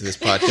listening to this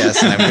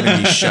podcast and I'm going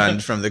to be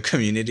shunned from the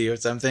community or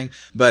something.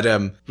 But,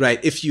 right,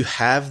 if you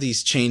have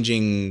these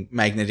changing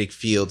magnetic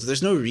fields,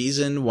 there's no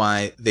reason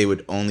why they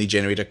would only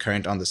generate a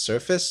current on the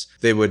surface.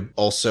 They would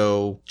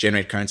also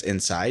generate currents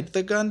inside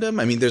the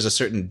Gundam. I mean, there's a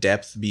certain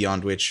depth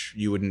beyond which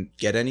you wouldn't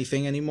get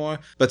anything anymore.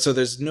 But so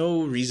there's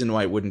no reason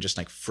why it wouldn't just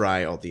like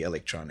fry all the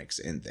electronics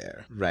in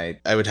there, right?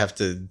 I would have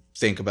to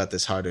think about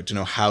this harder to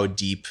know how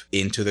deep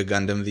into the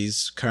Gundam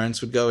these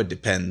currents would go. It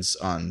depends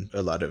on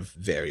a lot of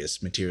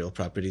various material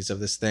properties of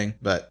this thing,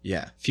 but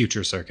yeah.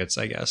 Future circuits,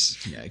 I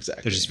guess. Yeah,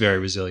 exactly. They're just very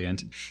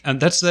resilient.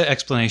 And that's the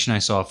explanation I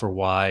saw for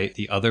why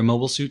the other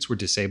mobile suits were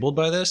disabled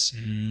by this,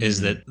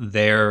 is that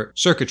their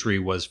circuitry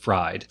was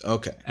fried.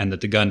 Okay. And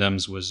that the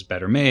Gundams was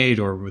better made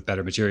or with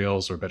better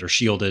materials or better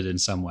shielded in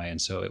some way, and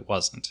so it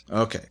wasn't.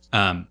 Okay.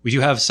 We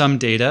do have some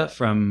data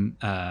from,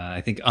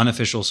 I think,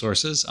 unofficial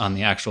sources on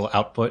the actual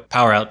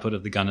power output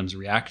of the Gundam's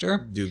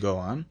reactor. Do go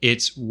on.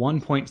 It's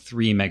 1.3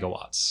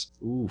 megawatts.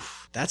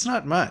 Oof. That's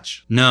not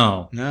much.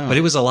 No. No. But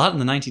it was a lot in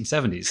the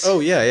 1970s. Oh,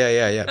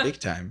 yeah.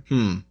 Big time.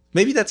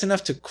 Maybe that's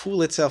enough to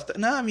cool itself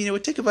down. No, I mean, it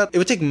would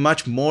take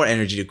much more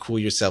energy to cool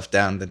yourself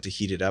down than to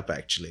heat it up,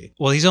 actually.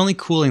 Well, he's only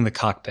cooling the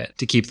cockpit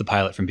to keep the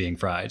pilot from being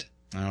fried.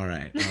 All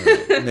right.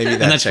 Maybe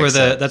that and that's checks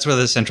out. that's where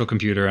the central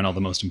computer and all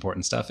the most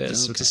important stuff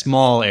is. So it's a Okay.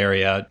 small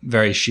area,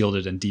 very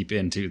shielded and deep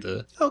into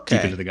the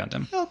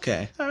Gundam.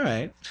 Okay. All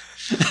right.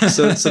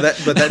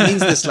 That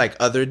means this like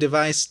other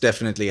device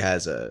definitely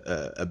has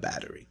a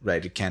battery,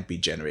 right? It can't be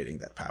generating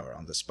that power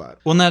on the spot.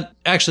 Well, and that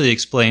actually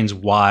explains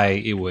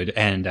why it would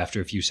end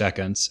after a few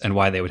seconds and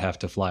why they would have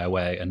to fly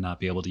away and not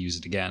be able to use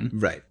it again.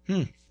 Right.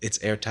 It's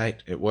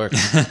airtight. It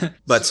works.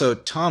 But so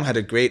Tom had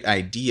a great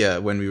idea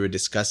when we were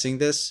discussing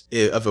this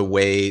of a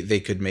way they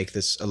could make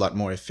this a lot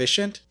more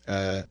efficient.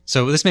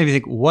 So this made me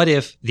think, what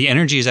if the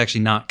energy is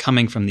actually not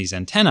coming from these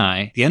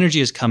antennae? The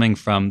energy is coming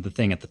from the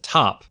thing at the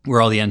top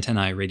where all the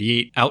antennae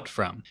radiate out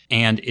from.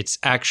 And it's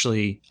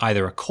actually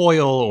either a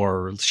coil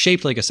or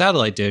shaped like a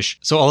satellite dish.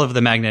 So all of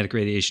the magnetic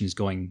radiation is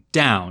going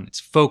down. It's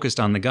focused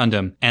on the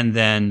Gundam. And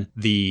then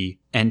the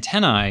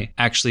antennae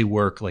actually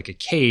work like a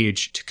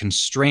cage to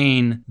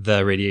constrain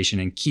the radiation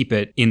and keep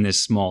it in this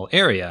small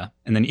area.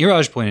 And then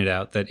Iraj pointed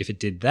out that if it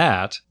did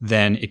that,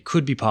 then it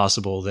could be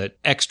possible that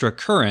extra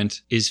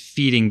current is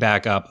feeding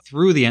back up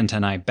through the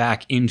antennae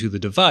back into the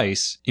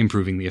device,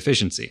 improving the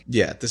efficiency.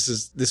 Yeah, this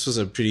was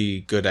a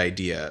pretty good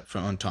idea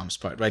on Tom's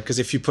part, right? Because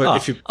if you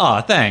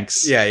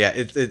thanks. Yeah,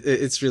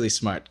 it's really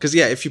smart. Because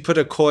if you put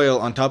a coil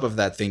on top of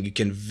that thing, you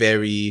can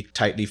very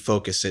tightly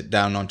focus it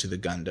down onto the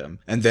Gundam,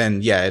 and then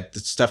the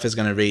stuff is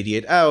going to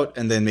radiate out,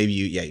 and then maybe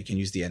you can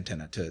use the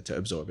antenna to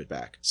absorb it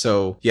back.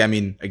 So I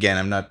mean, again,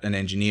 I'm not an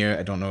engineer.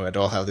 I don't know at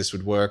all how this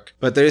would work,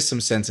 but there is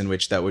some sense in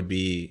which that would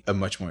be a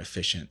much more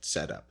efficient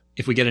setup.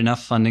 If we get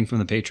enough funding from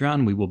the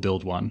Patreon, we will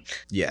build one.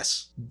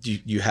 Yes,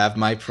 you have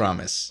my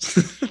promise.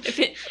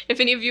 If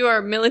any of you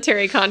are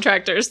military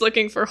contractors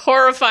looking for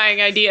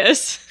horrifying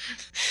ideas,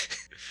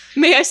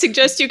 may I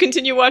suggest you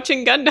continue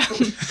watching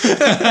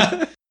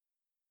Gundam?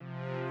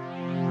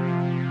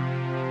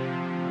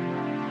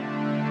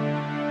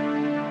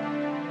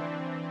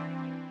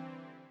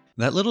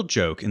 That little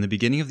joke in the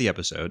beginning of the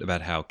episode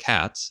about how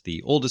Katz,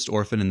 the oldest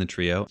orphan in the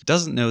trio,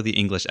 doesn't know the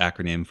English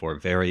acronym for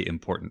very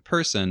important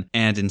person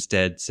and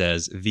instead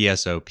says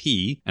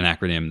VSOP, an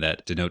acronym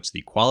that denotes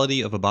the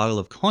quality of a bottle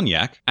of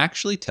cognac,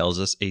 actually tells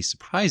us a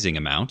surprising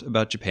amount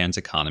about Japan's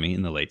economy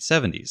in the late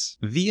 70s.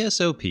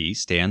 VSOP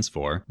stands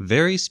for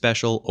Very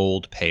Special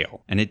Old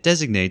Pale, and it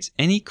designates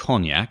any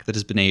cognac that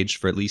has been aged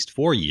for at least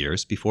 4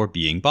 years before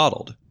being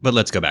bottled. But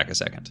let's go back a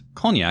second.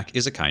 Cognac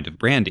is a kind of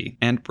brandy,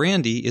 and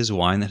brandy is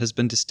wine that has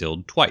been distilled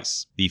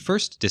twice. The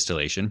first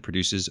distillation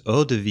produces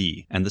eau de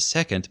vie, and the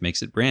second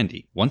makes it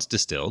brandy. Once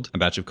distilled, a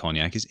batch of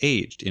cognac is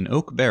aged in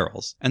oak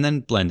barrels, and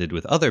then blended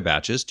with other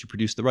batches to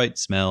produce the right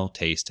smell,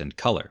 taste, and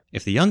color.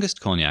 If the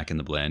youngest cognac in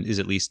the blend is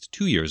at least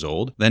 2 years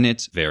old, then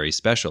it's very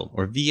special,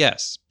 or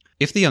VS.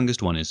 If the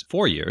youngest one is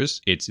 4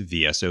 years, it's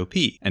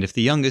VSOP, and if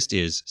the youngest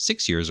is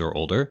 6 years or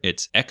older,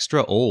 it's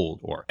extra old,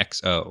 or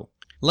XO.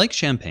 Like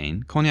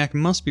champagne, cognac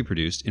must be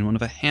produced in one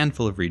of a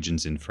handful of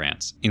regions in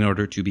France in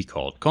order to be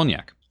called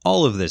cognac.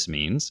 All of this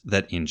means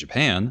that in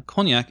Japan,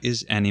 cognac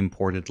is an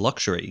imported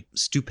luxury.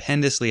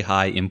 Stupendously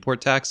high import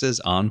taxes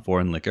on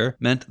foreign liquor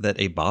meant that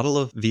a bottle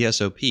of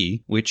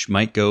VSOP, which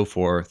might go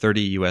for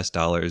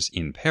 $30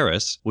 in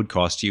Paris, would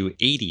cost you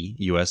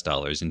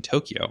 $80 in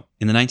Tokyo.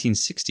 In the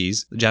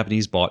 1960s, the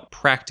Japanese bought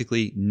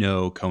practically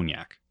no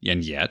cognac.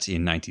 And yet,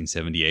 in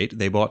 1978,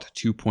 they bought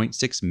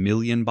 2.6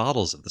 million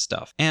bottles of the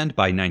stuff. And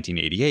by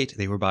 1988,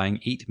 they were buying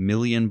 8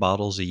 million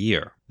bottles a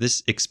year.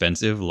 This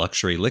expensive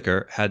luxury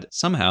liquor had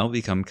somehow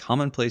become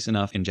commonplace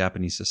enough in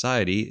Japanese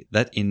society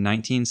that in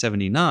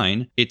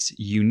 1979, its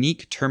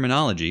unique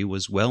terminology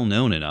was well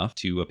known enough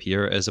to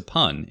appear as a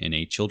pun in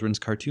a children's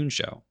cartoon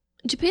show.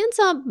 Japan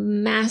saw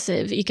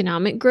massive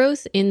economic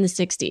growth in the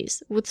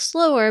 60s, with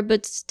slower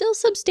but still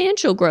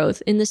substantial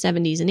growth in the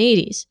 70s and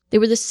 80s. They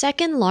were the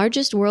second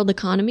largest world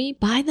economy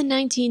by the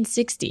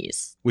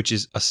 1960s. Which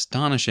is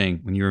astonishing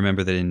when you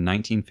remember that in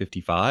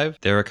 1955,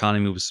 their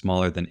economy was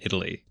smaller than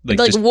Italy.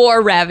 Like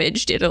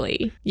war-ravaged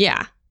Italy.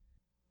 Yeah.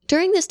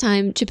 During this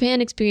time, Japan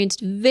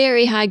experienced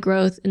very high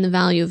growth in the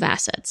value of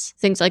assets,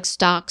 things like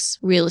stocks,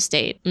 real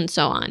estate, and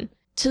so on,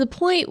 to the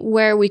point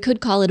where we could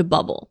call it a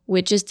bubble,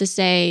 which is to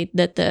say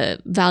that the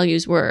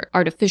values were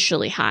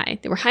artificially high.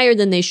 They were higher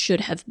than they should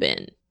have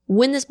been.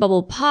 When this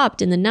bubble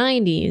popped in the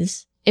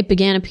 90s, it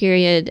began a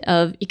period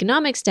of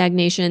economic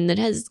stagnation that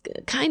has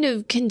kind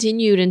of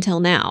continued until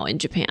now in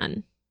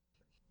Japan.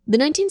 The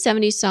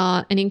 1970s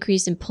saw an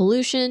increase in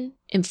pollution,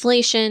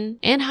 inflation,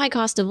 and high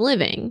cost of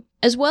living,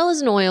 as well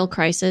as an oil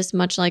crisis,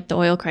 much like the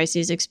oil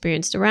crises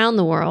experienced around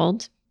the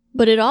world.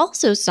 But it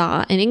also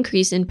saw an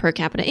increase in per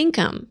capita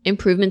income,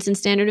 improvements in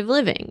standard of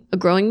living, a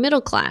growing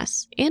middle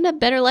class, and a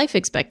better life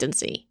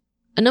expectancy.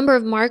 A number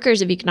of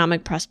markers of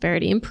economic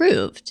prosperity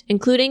improved,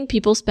 including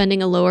people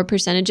spending a lower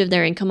percentage of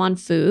their income on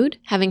food,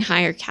 having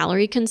higher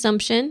calorie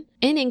consumption,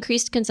 and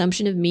increased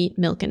consumption of meat,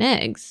 milk, and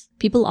eggs.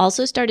 People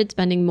also started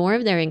spending more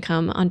of their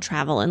income on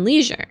travel and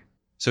leisure.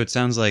 So it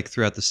sounds like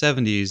throughout the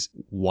 70s,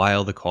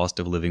 while the cost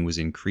of living was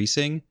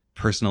increasing,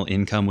 personal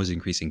income was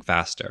increasing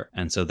faster.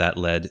 And so that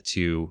led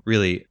to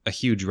really a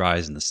huge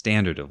rise in the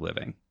standard of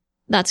living.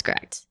 That's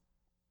correct.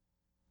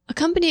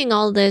 Accompanying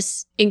all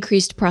this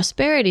increased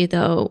prosperity,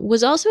 though,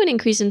 was also an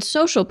increase in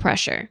social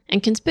pressure,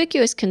 and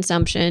conspicuous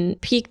consumption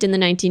peaked in the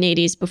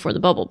 1980s before the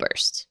bubble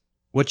burst.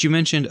 What you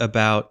mentioned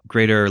about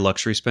greater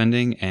luxury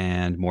spending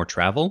and more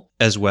travel,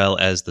 as well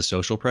as the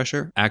social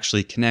pressure,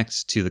 actually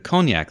connects to the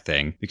cognac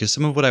thing, because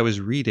some of what I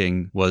was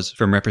reading was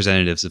from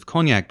representatives of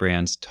cognac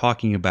brands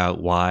talking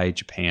about why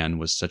Japan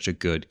was such a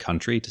good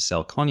country to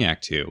sell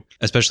cognac to,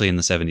 especially in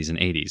the 70s and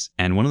 80s.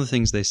 And one of the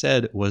things they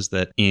said was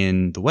that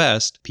in the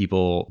West,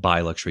 people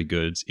buy luxury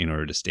goods in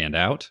order to stand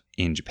out.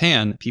 In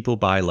Japan, people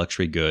buy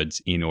luxury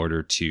goods in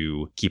order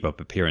to keep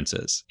up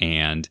appearances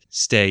and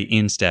stay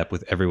in step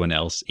with everyone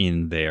else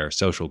in their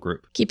social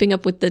group. Keeping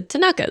up with the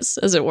Tanakas,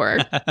 as it were.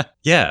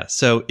 Yeah,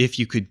 so if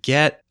you could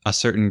get a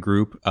certain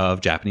group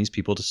of Japanese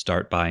people to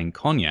start buying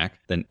cognac,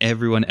 then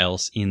everyone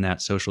else in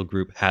that social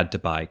group had to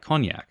buy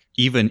cognac,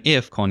 even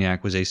if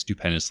cognac was a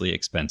stupendously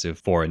expensive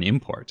foreign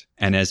import.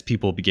 And as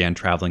people began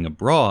traveling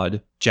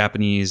abroad,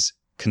 Japanese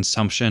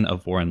consumption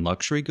of foreign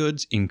luxury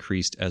goods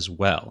increased as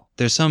well.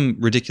 There's some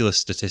ridiculous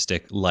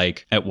statistic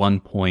like at one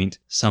point,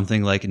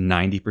 something like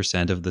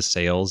 90% of the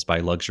sales by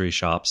luxury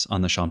shops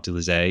on the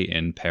Champs-Élysées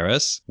in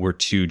Paris were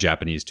to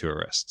Japanese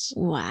tourists.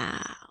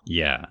 Wow.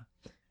 Yeah.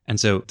 And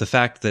so the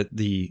fact that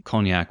the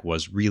cognac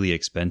was really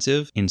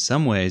expensive in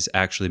some ways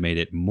actually made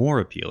it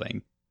more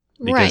appealing.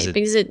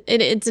 Because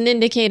it's an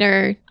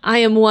indicator, I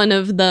am one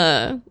of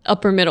the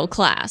upper middle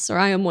class, or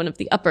I am one of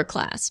the upper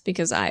class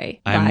because I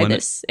buy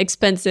this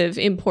expensive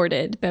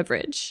imported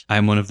beverage.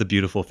 I'm one of the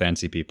beautiful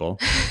fancy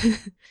people.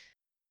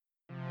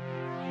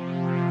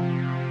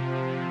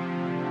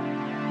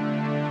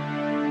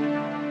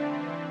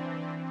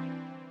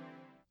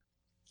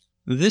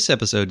 This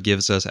episode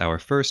gives us our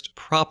first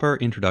proper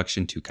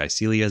introduction to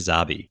Kaecilia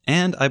Zabi,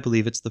 and I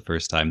believe it's the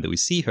first time that we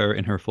see her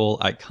in her full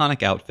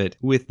iconic outfit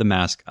with the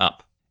mask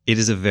up. It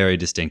is a very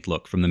distinct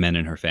look from the men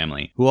in her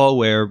family, who all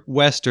wear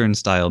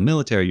Western-style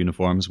military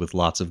uniforms with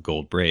lots of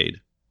gold braid.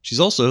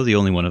 She's also the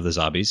only one of the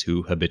Zabis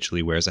who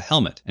habitually wears a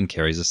helmet and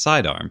carries a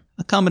sidearm,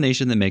 a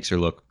combination that makes her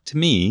look, to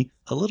me,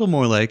 a little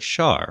more like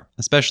Char,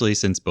 especially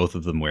since both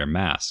of them wear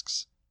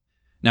masks.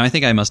 Now, I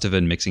think I must have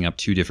been mixing up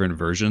two different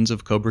versions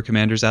of Cobra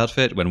Commander's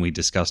outfit when we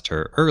discussed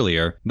her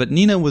earlier, but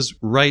Nina was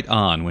right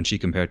on when she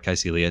compared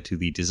Kaecilia to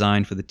the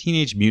design for the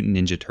Teenage Mutant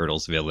Ninja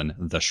Turtles villain,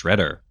 the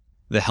Shredder.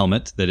 The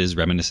helmet that is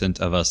reminiscent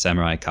of a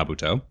samurai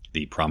kabuto,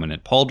 the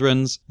prominent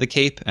pauldrons, the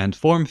cape and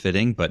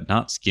form-fitting but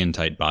not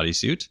skin-tight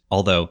bodysuit,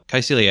 although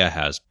Kaecilia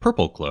has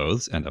purple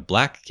clothes and a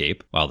black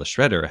cape, while the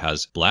Shredder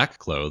has black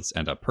clothes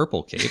and a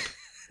purple cape.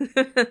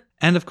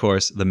 And of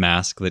course, the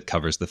mask that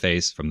covers the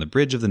face from the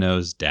bridge of the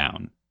nose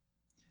down.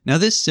 Now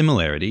this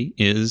similarity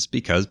is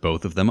because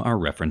both of them are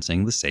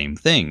referencing the same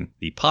thing,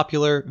 the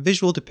popular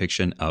visual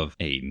depiction of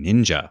a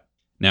ninja.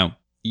 Now,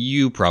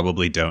 you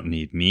probably don't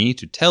need me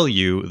to tell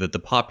you that the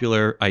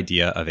popular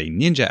idea of a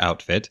ninja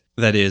outfit,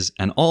 that is,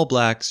 an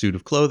all-black suit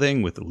of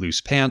clothing with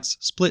loose pants,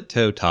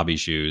 split-toe tabi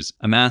shoes,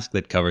 a mask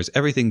that covers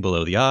everything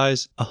below the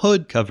eyes, a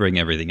hood covering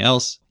everything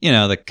else,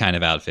 the kind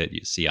of outfit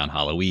you see on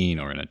Halloween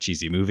or in a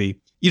cheesy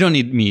movie. You don't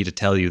need me to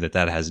tell you that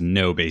that has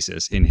no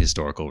basis in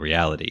historical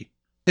reality.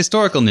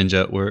 Historical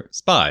ninja were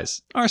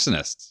spies,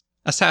 arsonists.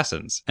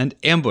 assassins, and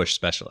ambush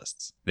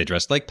specialists. They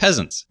dressed like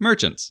peasants,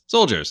 merchants,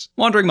 soldiers,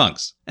 wandering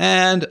monks,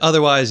 and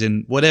otherwise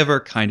in whatever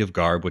kind of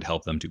garb would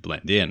help them to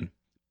blend in.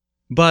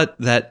 But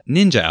that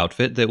ninja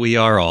outfit that we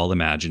are all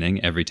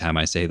imagining every time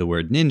I say the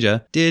word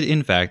ninja did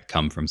in fact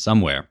come from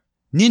somewhere.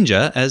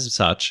 Ninja, as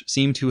such,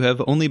 seem to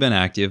have only been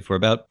active for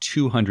about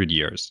 200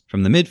 years,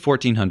 from the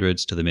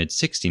mid-1400s to the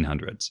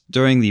mid-1600s,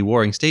 during the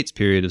Warring States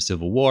period of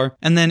civil war,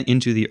 and then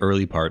into the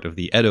early part of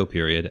the Edo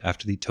period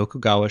after the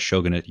Tokugawa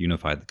shogunate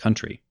unified the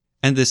country.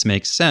 And this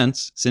makes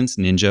sense, since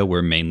ninja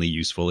were mainly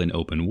useful in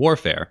open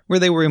warfare, where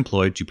they were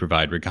employed to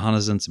provide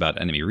reconnaissance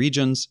about enemy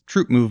regions,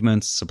 troop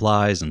movements,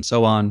 supplies, and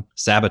so on,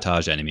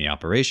 sabotage enemy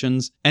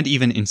operations, and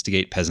even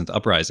instigate peasant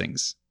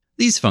uprisings.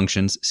 These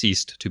functions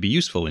ceased to be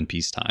useful in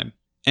peacetime.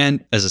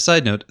 And as a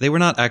side note, they were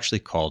not actually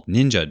called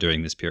ninja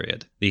during this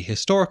period. The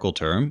historical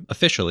term,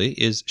 officially,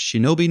 is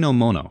shinobi no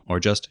mono, or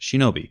just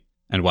shinobi.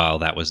 And while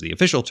that was the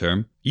official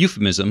term,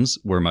 euphemisms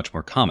were much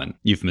more common.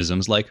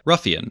 Euphemisms like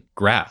ruffian,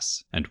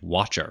 grass, and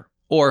watcher.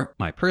 Or,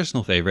 my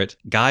personal favorite,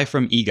 guy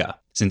from Iga,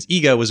 since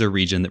Iga was a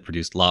region that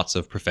produced lots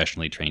of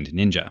professionally trained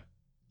ninja.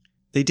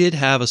 They did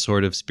have a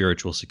sort of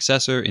spiritual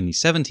successor in the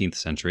 17th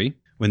century,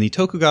 when the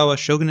Tokugawa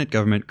shogunate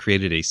government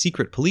created a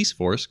secret police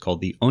force called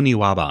the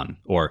Oniwaban,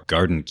 or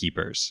Garden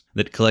Keepers,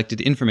 that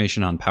collected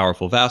information on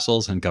powerful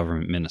vassals and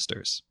government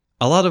ministers.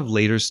 A lot of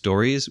later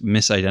stories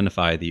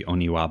misidentify the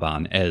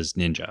Oniwaban as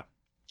ninja.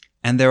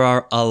 And there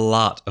are a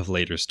lot of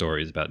later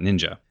stories about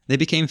ninja. They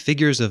became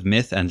figures of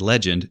myth and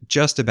legend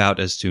just about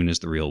as soon as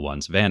the real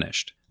ones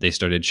vanished. They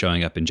started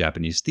showing up in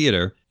Japanese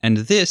theater, and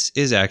this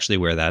is actually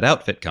where that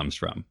outfit comes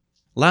from.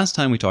 Last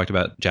time we talked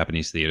about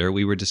Japanese theater,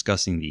 we were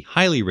discussing the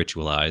highly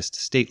ritualized,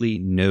 stately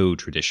No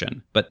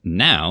tradition. But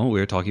now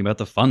we're talking about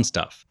the fun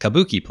stuff,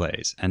 kabuki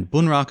plays and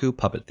bunraku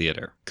puppet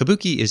theater.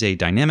 Kabuki is a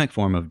dynamic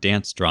form of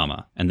dance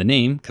drama, and the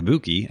name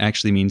kabuki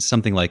actually means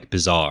something like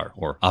bizarre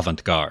or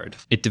avant-garde.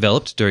 It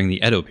developed during the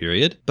Edo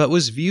period, but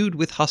was viewed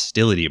with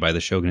hostility by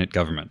the shogunate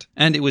government,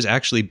 and it was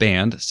actually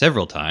banned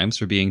several times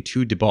for being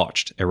too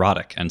debauched,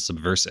 erotic, and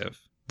subversive.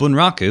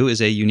 Bunraku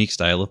is a unique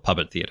style of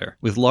puppet theater,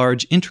 with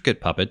large,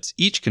 intricate puppets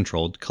each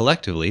controlled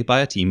collectively by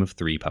a team of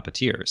 3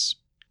 puppeteers.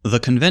 The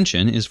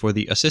convention is for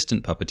the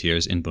assistant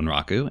puppeteers in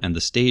bunraku and the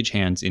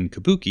stagehands in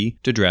kabuki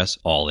to dress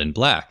all in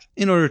black,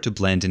 in order to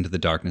blend into the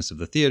darkness of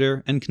the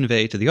theater and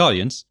convey to the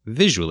audience,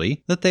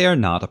 visually, that they are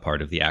not a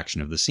part of the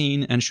action of the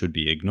scene and should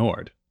be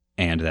ignored.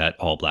 And that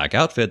all-black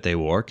outfit they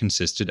wore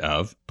consisted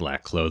of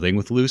black clothing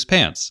with loose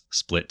pants,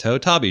 split-toe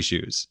tabi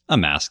shoes, a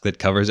mask that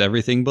covers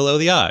everything below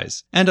the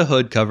eyes, and a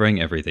hood covering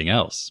everything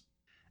else.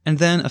 And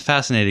then a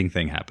fascinating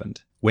thing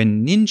happened.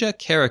 When ninja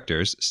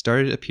characters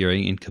started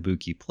appearing in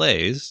kabuki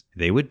plays,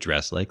 they would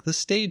dress like the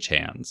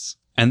stagehands.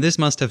 And this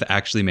must have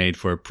actually made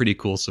for a pretty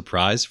cool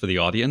surprise for the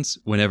audience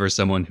whenever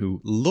someone who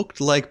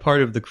looked like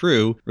part of the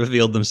crew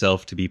revealed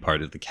themselves to be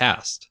part of the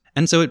cast.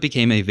 And so it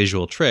became a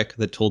visual trick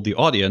that told the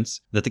audience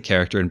that the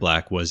character in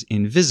black was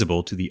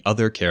invisible to the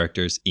other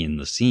characters in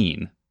the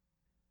scene.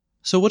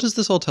 So what does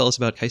this all tell us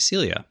about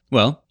Caecilia?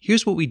 Well,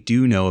 here's what we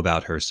do know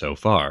about her so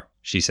far.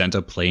 She sent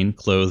a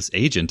plainclothes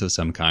agent of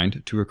some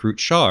kind to recruit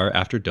Char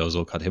after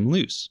Dozle cut him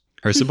loose.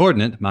 Her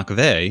subordinate,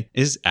 Makave,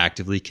 is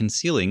actively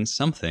concealing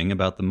something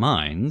about the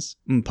mines,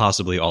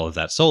 possibly all of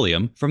that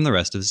solium, from the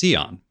rest of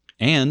Zeon.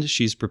 And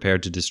she's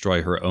prepared to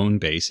destroy her own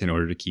base in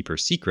order to keep her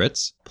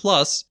secrets.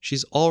 Plus,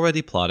 she's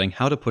already plotting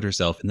how to put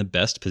herself in the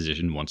best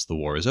position once the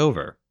war is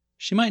over.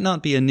 She might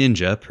not be a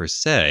ninja per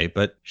se,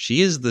 but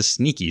she is the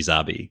sneaky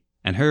Zabi,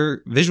 and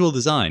her visual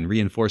design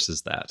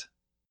reinforces that.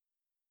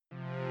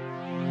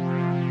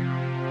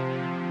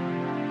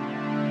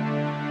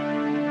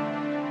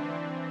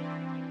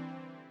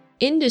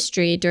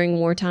 Industry during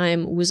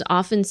wartime was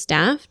often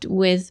staffed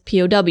with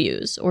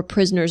POWs, or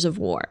prisoners of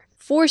war,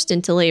 forced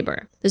into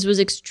labor. This was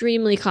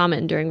extremely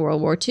common during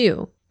World War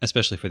II.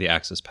 Especially for the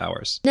Axis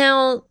powers.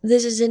 Now,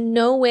 this is in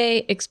no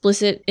way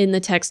explicit in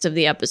the text of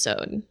the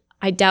episode.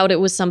 I doubt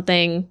it was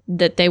something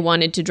that they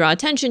wanted to draw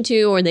attention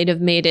to, or they'd have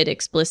made it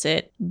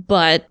explicit,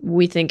 but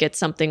we think it's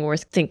something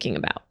worth thinking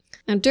about.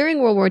 Now, during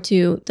World War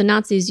II, the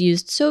Nazis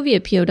used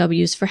Soviet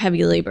POWs for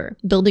heavy labor,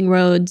 building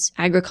roads,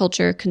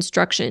 agriculture,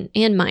 construction,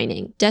 and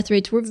mining. Death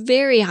rates were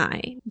very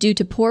high due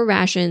to poor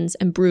rations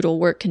and brutal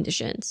work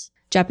conditions.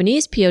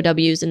 Japanese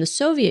POWs in the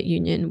Soviet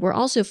Union were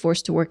also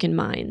forced to work in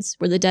mines,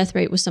 where the death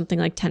rate was something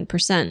like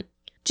 10%.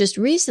 Just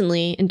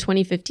recently, in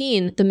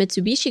 2015, the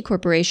Mitsubishi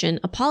Corporation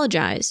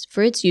apologized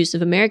for its use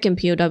of American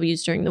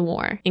POWs during the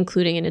war,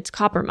 including in its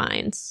copper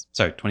mines.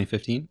 Sorry,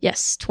 2015?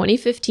 Yes,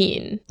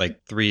 2015.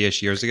 Like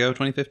 3-ish years ago,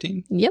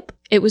 2015? Yep.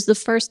 It was the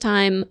first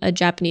time a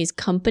Japanese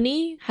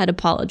company had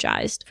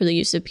apologized for the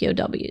use of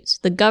POWs.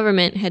 The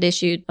government had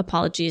issued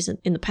apologies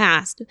in the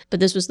past, but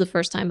this was the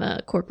first time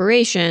a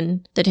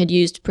corporation that had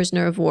used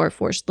prisoner of war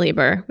forced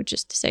labor, which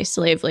is to say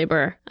slave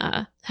labor,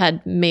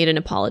 had made an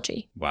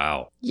apology.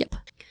 Wow. Yep.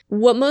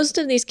 What most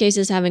of these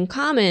cases have in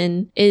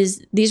common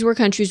is these were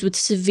countries with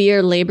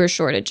severe labor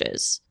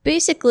shortages.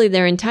 Basically,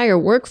 their entire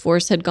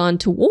workforce had gone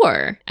to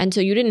war, and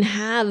so you didn't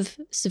have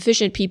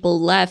sufficient people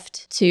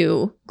left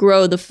to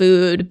grow the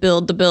food,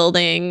 build the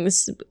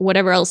buildings,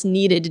 whatever else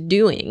needed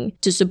doing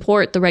to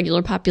support the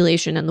regular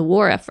population and the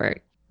war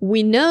effort.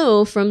 We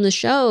know from the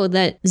show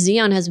that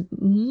Zeon has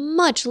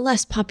much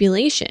less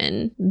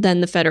population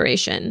than the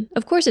Federation.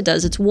 Of course it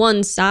does. It's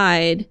one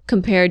side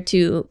compared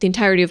to the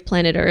entirety of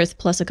planet Earth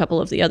plus a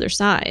couple of the other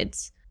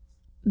sides.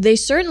 They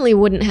certainly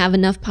wouldn't have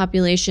enough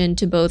population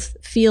to both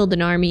field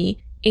an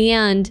army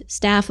and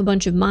staff a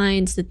bunch of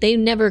mines that they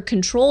never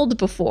controlled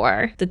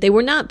before, that they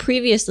were not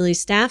previously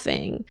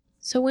staffing.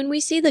 So when we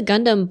see the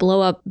Gundam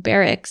blow up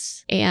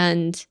barracks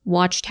and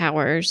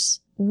watchtowers,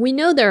 we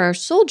know there are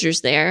soldiers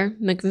there.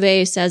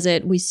 McVeigh says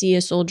it. We see a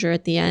soldier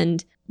at the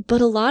end.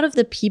 But a lot of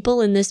the people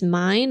in this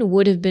mine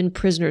would have been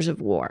prisoners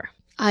of war,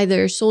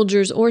 either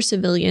soldiers or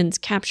civilians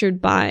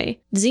captured by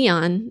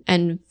Zeon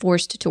and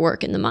forced to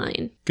work in the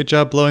mine. Good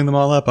job blowing them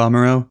all up,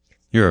 Amuro.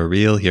 You're a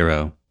real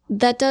hero.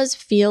 That does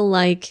feel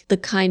like the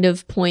kind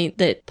of point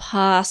that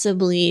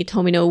possibly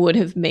Tomino would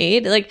have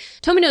made. Like,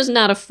 Tomino's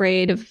not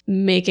afraid of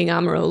making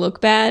Amuro look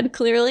bad,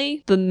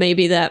 clearly, but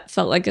maybe that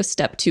felt like a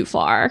step too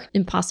far.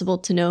 Impossible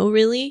to know,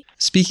 really.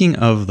 Speaking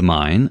of the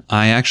mine,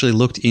 I actually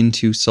looked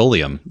into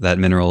solium, that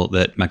mineral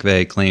that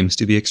McVeigh claims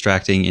to be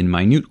extracting in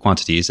minute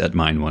quantities at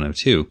Mine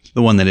 102,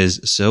 the one that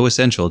is so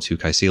essential to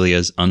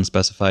Caecilia's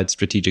unspecified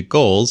strategic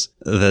goals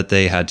that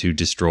they had to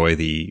destroy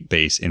the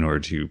base in order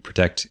to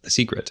protect the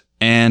secret.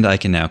 And I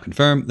can now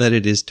confirm that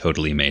it is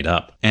totally made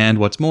up. And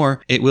what's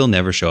more, it will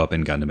never show up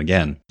in Gundam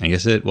again. I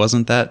guess it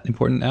wasn't that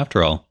important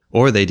after all.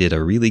 Or they did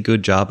a really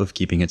good job of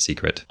keeping it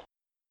secret.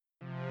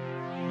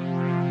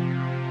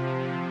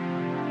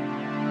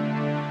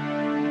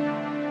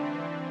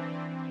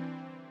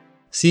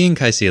 Seeing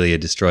Caecilia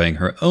destroying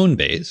her own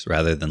base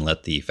rather than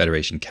let the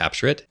Federation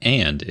capture it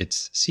and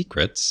its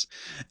secrets,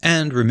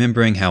 and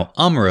remembering how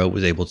Amuro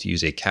was able to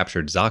use a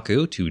captured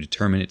Zaku to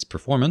determine its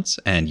performance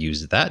and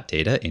use that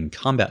data in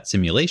combat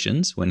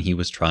simulations when he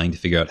was trying to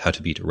figure out how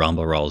to beat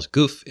Rambaral's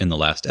Goof in the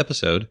last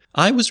episode,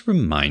 I was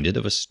reminded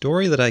of a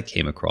story that I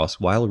came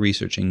across while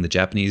researching the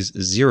Japanese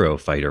Zero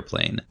fighter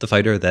plane, the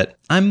fighter that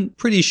I'm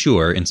pretty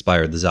sure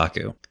inspired the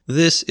Zaku.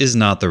 This is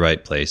not the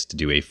right place to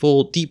do a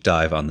full deep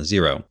dive on the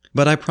Zero,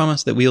 but I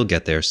promise that we'll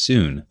get there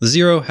soon. The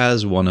Zero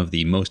has one of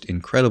the most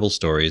incredible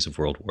stories of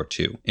World War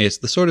II. It's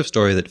the sort of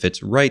story that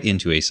fits right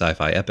into a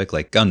sci-fi epic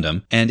like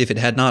Gundam, and if it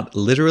had not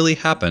literally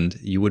happened,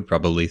 you would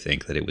probably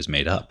think that it was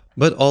made up.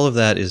 But all of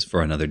that is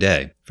for another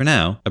day. For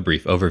now, a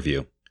brief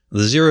overview.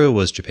 The Zero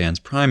was Japan's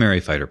primary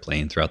fighter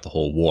plane throughout the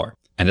whole war.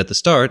 And at the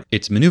start,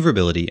 its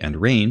maneuverability and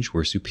range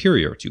were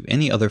superior to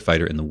any other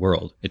fighter in the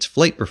world. Its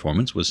flight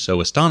performance was so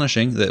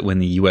astonishing that when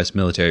the US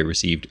military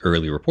received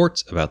early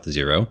reports about the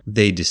Zero,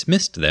 they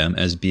dismissed them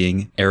as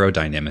being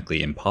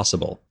aerodynamically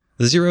impossible.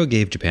 The Zero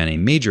gave Japan a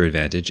major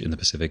advantage in the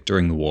Pacific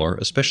during the war,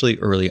 especially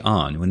early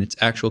on when its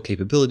actual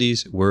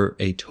capabilities were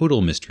a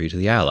total mystery to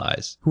the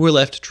Allies, who were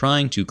left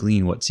trying to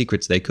glean what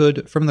secrets they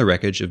could from the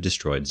wreckage of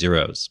destroyed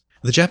Zeros.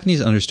 The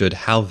Japanese understood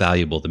how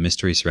valuable the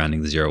mystery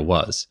surrounding the Zero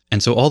was,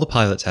 and so all the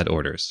pilots had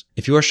orders.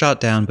 If you are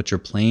shot down but your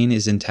plane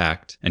is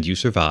intact and you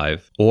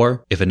survive,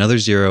 or if another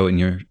Zero in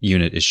your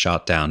unit is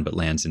shot down but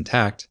lands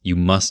intact, you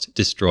must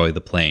destroy the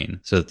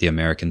plane so that the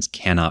Americans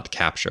cannot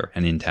capture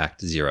an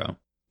intact Zero.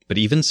 But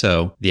even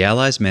so, the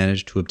Allies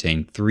managed to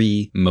obtain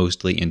 3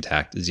 mostly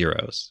intact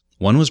Zeros.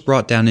 One was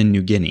brought down in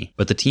New Guinea,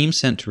 but the team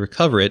sent to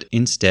recover it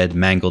instead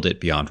mangled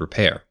it beyond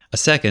repair. A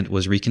second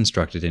was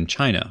reconstructed in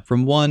China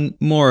from one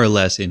more or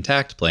less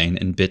intact plane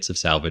and bits of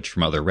salvage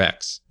from other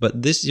wrecks.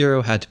 But this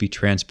Zero had to be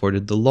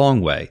transported the long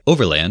way,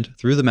 overland,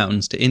 through the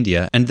mountains to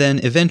India, and then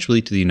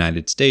eventually to the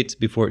United States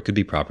before it could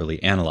be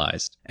properly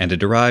analyzed. And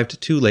it arrived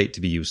too late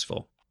to be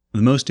useful.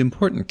 The most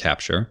important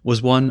capture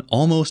was one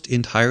almost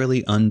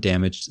entirely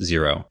undamaged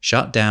Zero,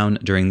 shot down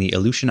during the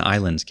Aleutian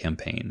Islands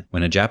campaign,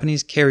 when a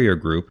Japanese carrier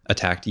group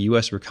attacked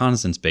US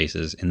reconnaissance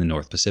bases in the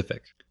North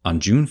Pacific. On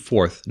June 4,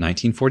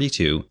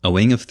 1942, a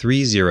wing of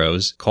 3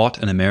 Zeros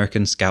caught an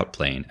American scout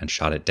plane and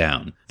shot it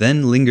down,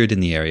 then lingered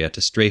in the area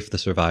to strafe the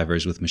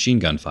survivors with machine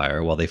gun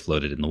fire while they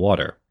floated in the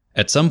water.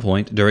 At some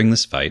point during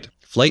this fight,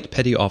 Flight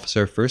Petty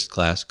Officer First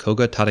Class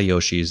Koga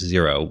Tadayoshi's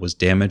Zero was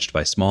damaged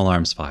by small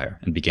arms fire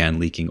and began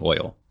leaking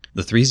oil.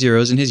 The 3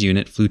 Zeros in his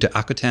unit flew to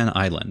Akutan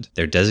Island,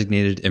 their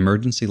designated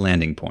emergency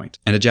landing point,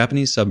 and a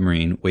Japanese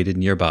submarine waited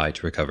nearby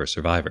to recover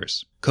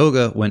survivors.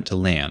 Koga went to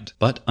land,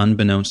 but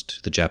unbeknownst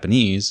to the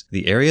Japanese,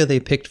 the area they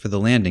picked for the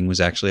landing was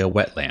actually a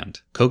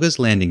wetland. Koga's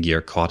landing gear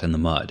caught in the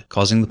mud,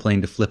 causing the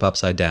plane to flip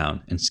upside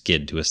down and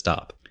skid to a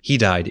stop. He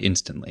died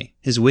instantly.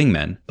 His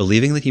wingmen,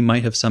 believing that he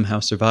might have somehow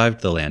survived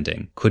the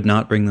landing, could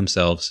not bring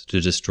themselves to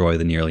destroy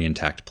the nearly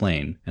intact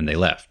plane, and they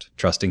left,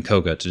 trusting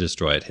Koga to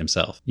destroy it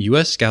himself.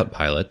 U.S. scout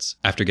pilots,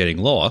 after getting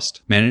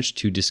lost, managed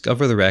to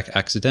discover the wreck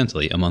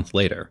accidentally a month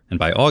later, and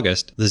by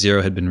August, the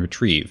Zero had been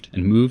retrieved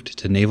and moved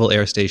to Naval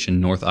Air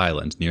Station North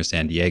Island near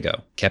San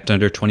Diego. Kept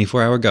under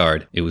 24-hour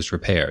guard, it was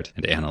repaired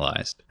and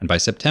analyzed, and by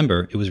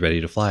September, it was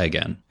ready to fly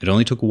again. It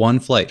only took one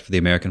flight for the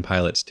American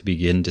pilots to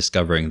begin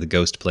discovering the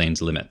ghost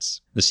plane's limits.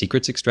 The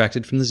secrets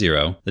extracted from the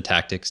Zero, the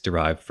tactics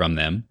derived from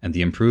them, and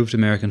the improved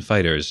American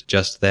fighters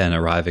just then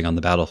arriving on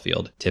the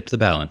battlefield tipped the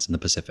balance in the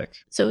Pacific.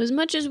 So as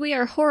much as we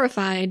are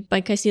horrified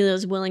by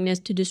Kaisilio's willingness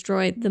to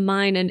destroy the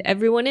mine and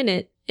everyone in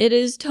it, it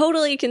is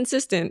totally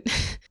consistent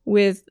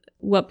with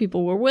what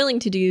people were willing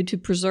to do to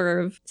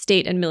preserve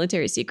state and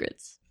military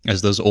secrets.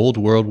 As those old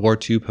World War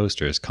II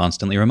posters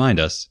constantly remind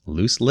us,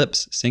 loose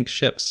lips sink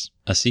ships.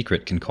 A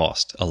secret can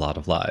cost a lot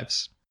of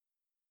lives.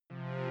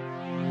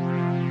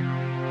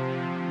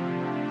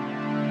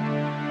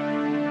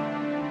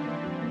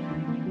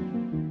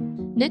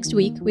 Next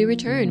week, we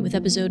return with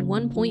episode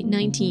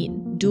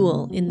 1.19,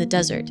 Duel in the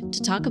Desert,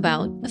 to talk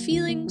about a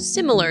feeling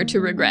similar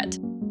to regret.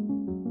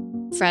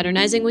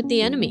 Fraternizing with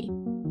the enemy.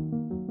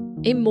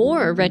 A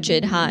more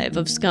wretched hive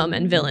of scum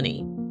and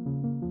villainy.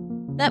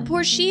 That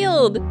poor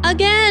shield!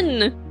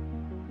 Again!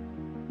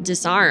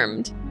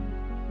 Disarmed.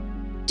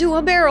 Do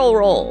a barrel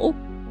roll.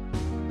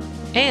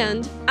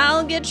 And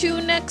I'll get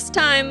you next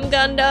time,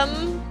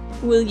 Gundam.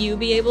 Will you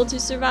be able to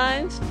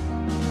survive?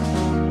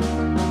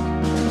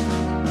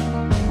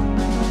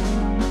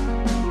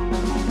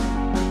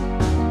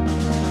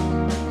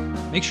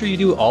 Make sure you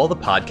do all the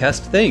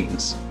podcast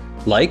things.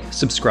 Like,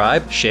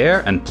 subscribe,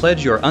 share, and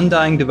pledge your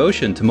undying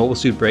devotion to Mobile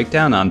Suit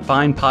Breakdown on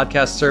fine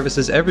podcast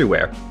services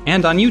everywhere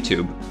and on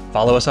YouTube.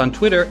 Follow us on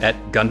Twitter at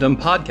Gundam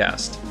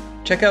Podcast.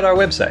 Check out our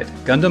website,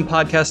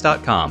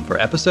 GundamPodcast.com, for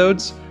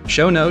episodes,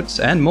 show notes,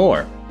 and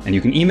more. And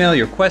you can email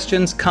your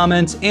questions,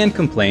 comments, and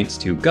complaints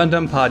to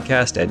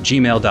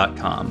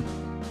GundamPodcast@gmail.com.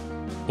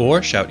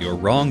 Or shout your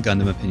wrong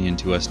Gundam opinion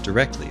to us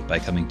directly by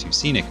coming to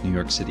scenic New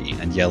York City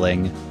and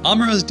yelling,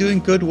 "Amuro's doing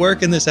good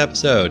work in this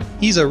episode.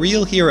 He's a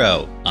real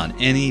hero," on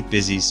any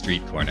busy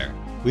street corner.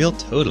 We'll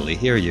totally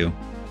hear you.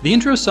 The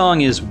intro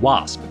song is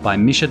Wasp by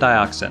Misha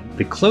Dioxin.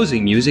 The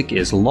closing music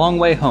is Long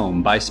Way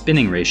Home by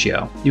Spinning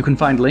Ratio. You can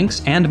find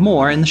links and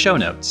more in the show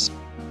notes.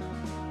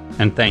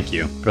 And thank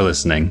you for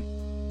listening.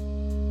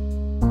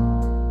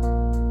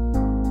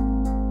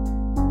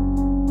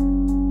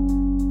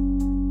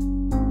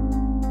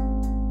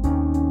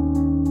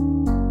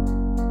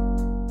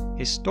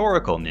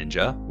 Historical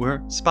ninja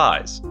were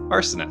spies,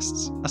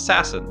 arsonists,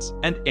 assassins,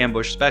 and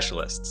ambush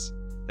specialists.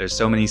 There's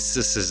so many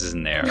s's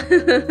in there.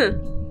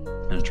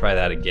 I'm gonna try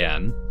that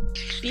again.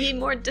 Be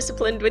more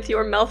disciplined with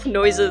your mouth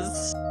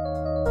noises.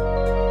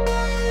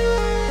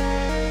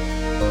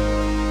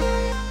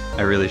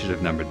 I really should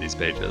have numbered these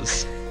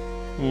pages.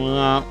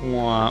 Wah,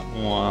 wah,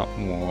 wah,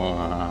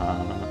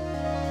 wah.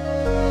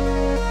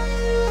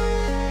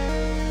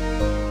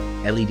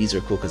 LEDs are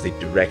cool because they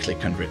directly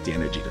convert the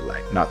energy to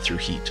light, not through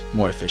heat.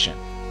 More efficient.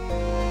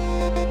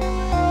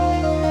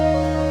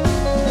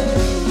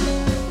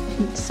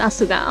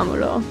 Sasuga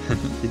Amuro.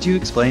 Did you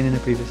explain in a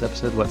previous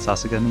episode what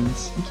Sasuga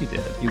means? I think you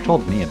did. You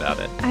told me about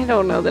it. I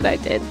don't know that I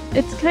did.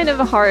 It's kind of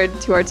hard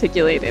to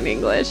articulate in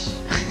English.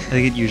 I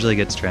think it usually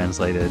gets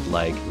translated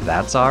like,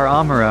 "That's our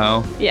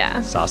Amuro."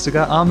 Yeah.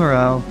 Sasuga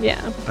Amuro.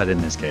 Yeah. But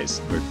in this case,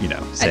 we're,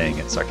 saying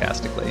it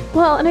sarcastically.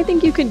 Well, and I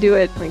think you can do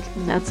it like,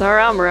 "That's our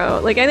Amuro."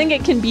 Like, I think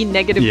it can be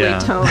negatively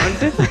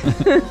toned.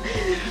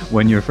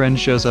 When your friend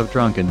shows up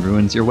drunk and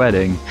ruins your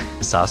wedding,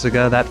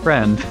 Sasuga, that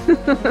friend.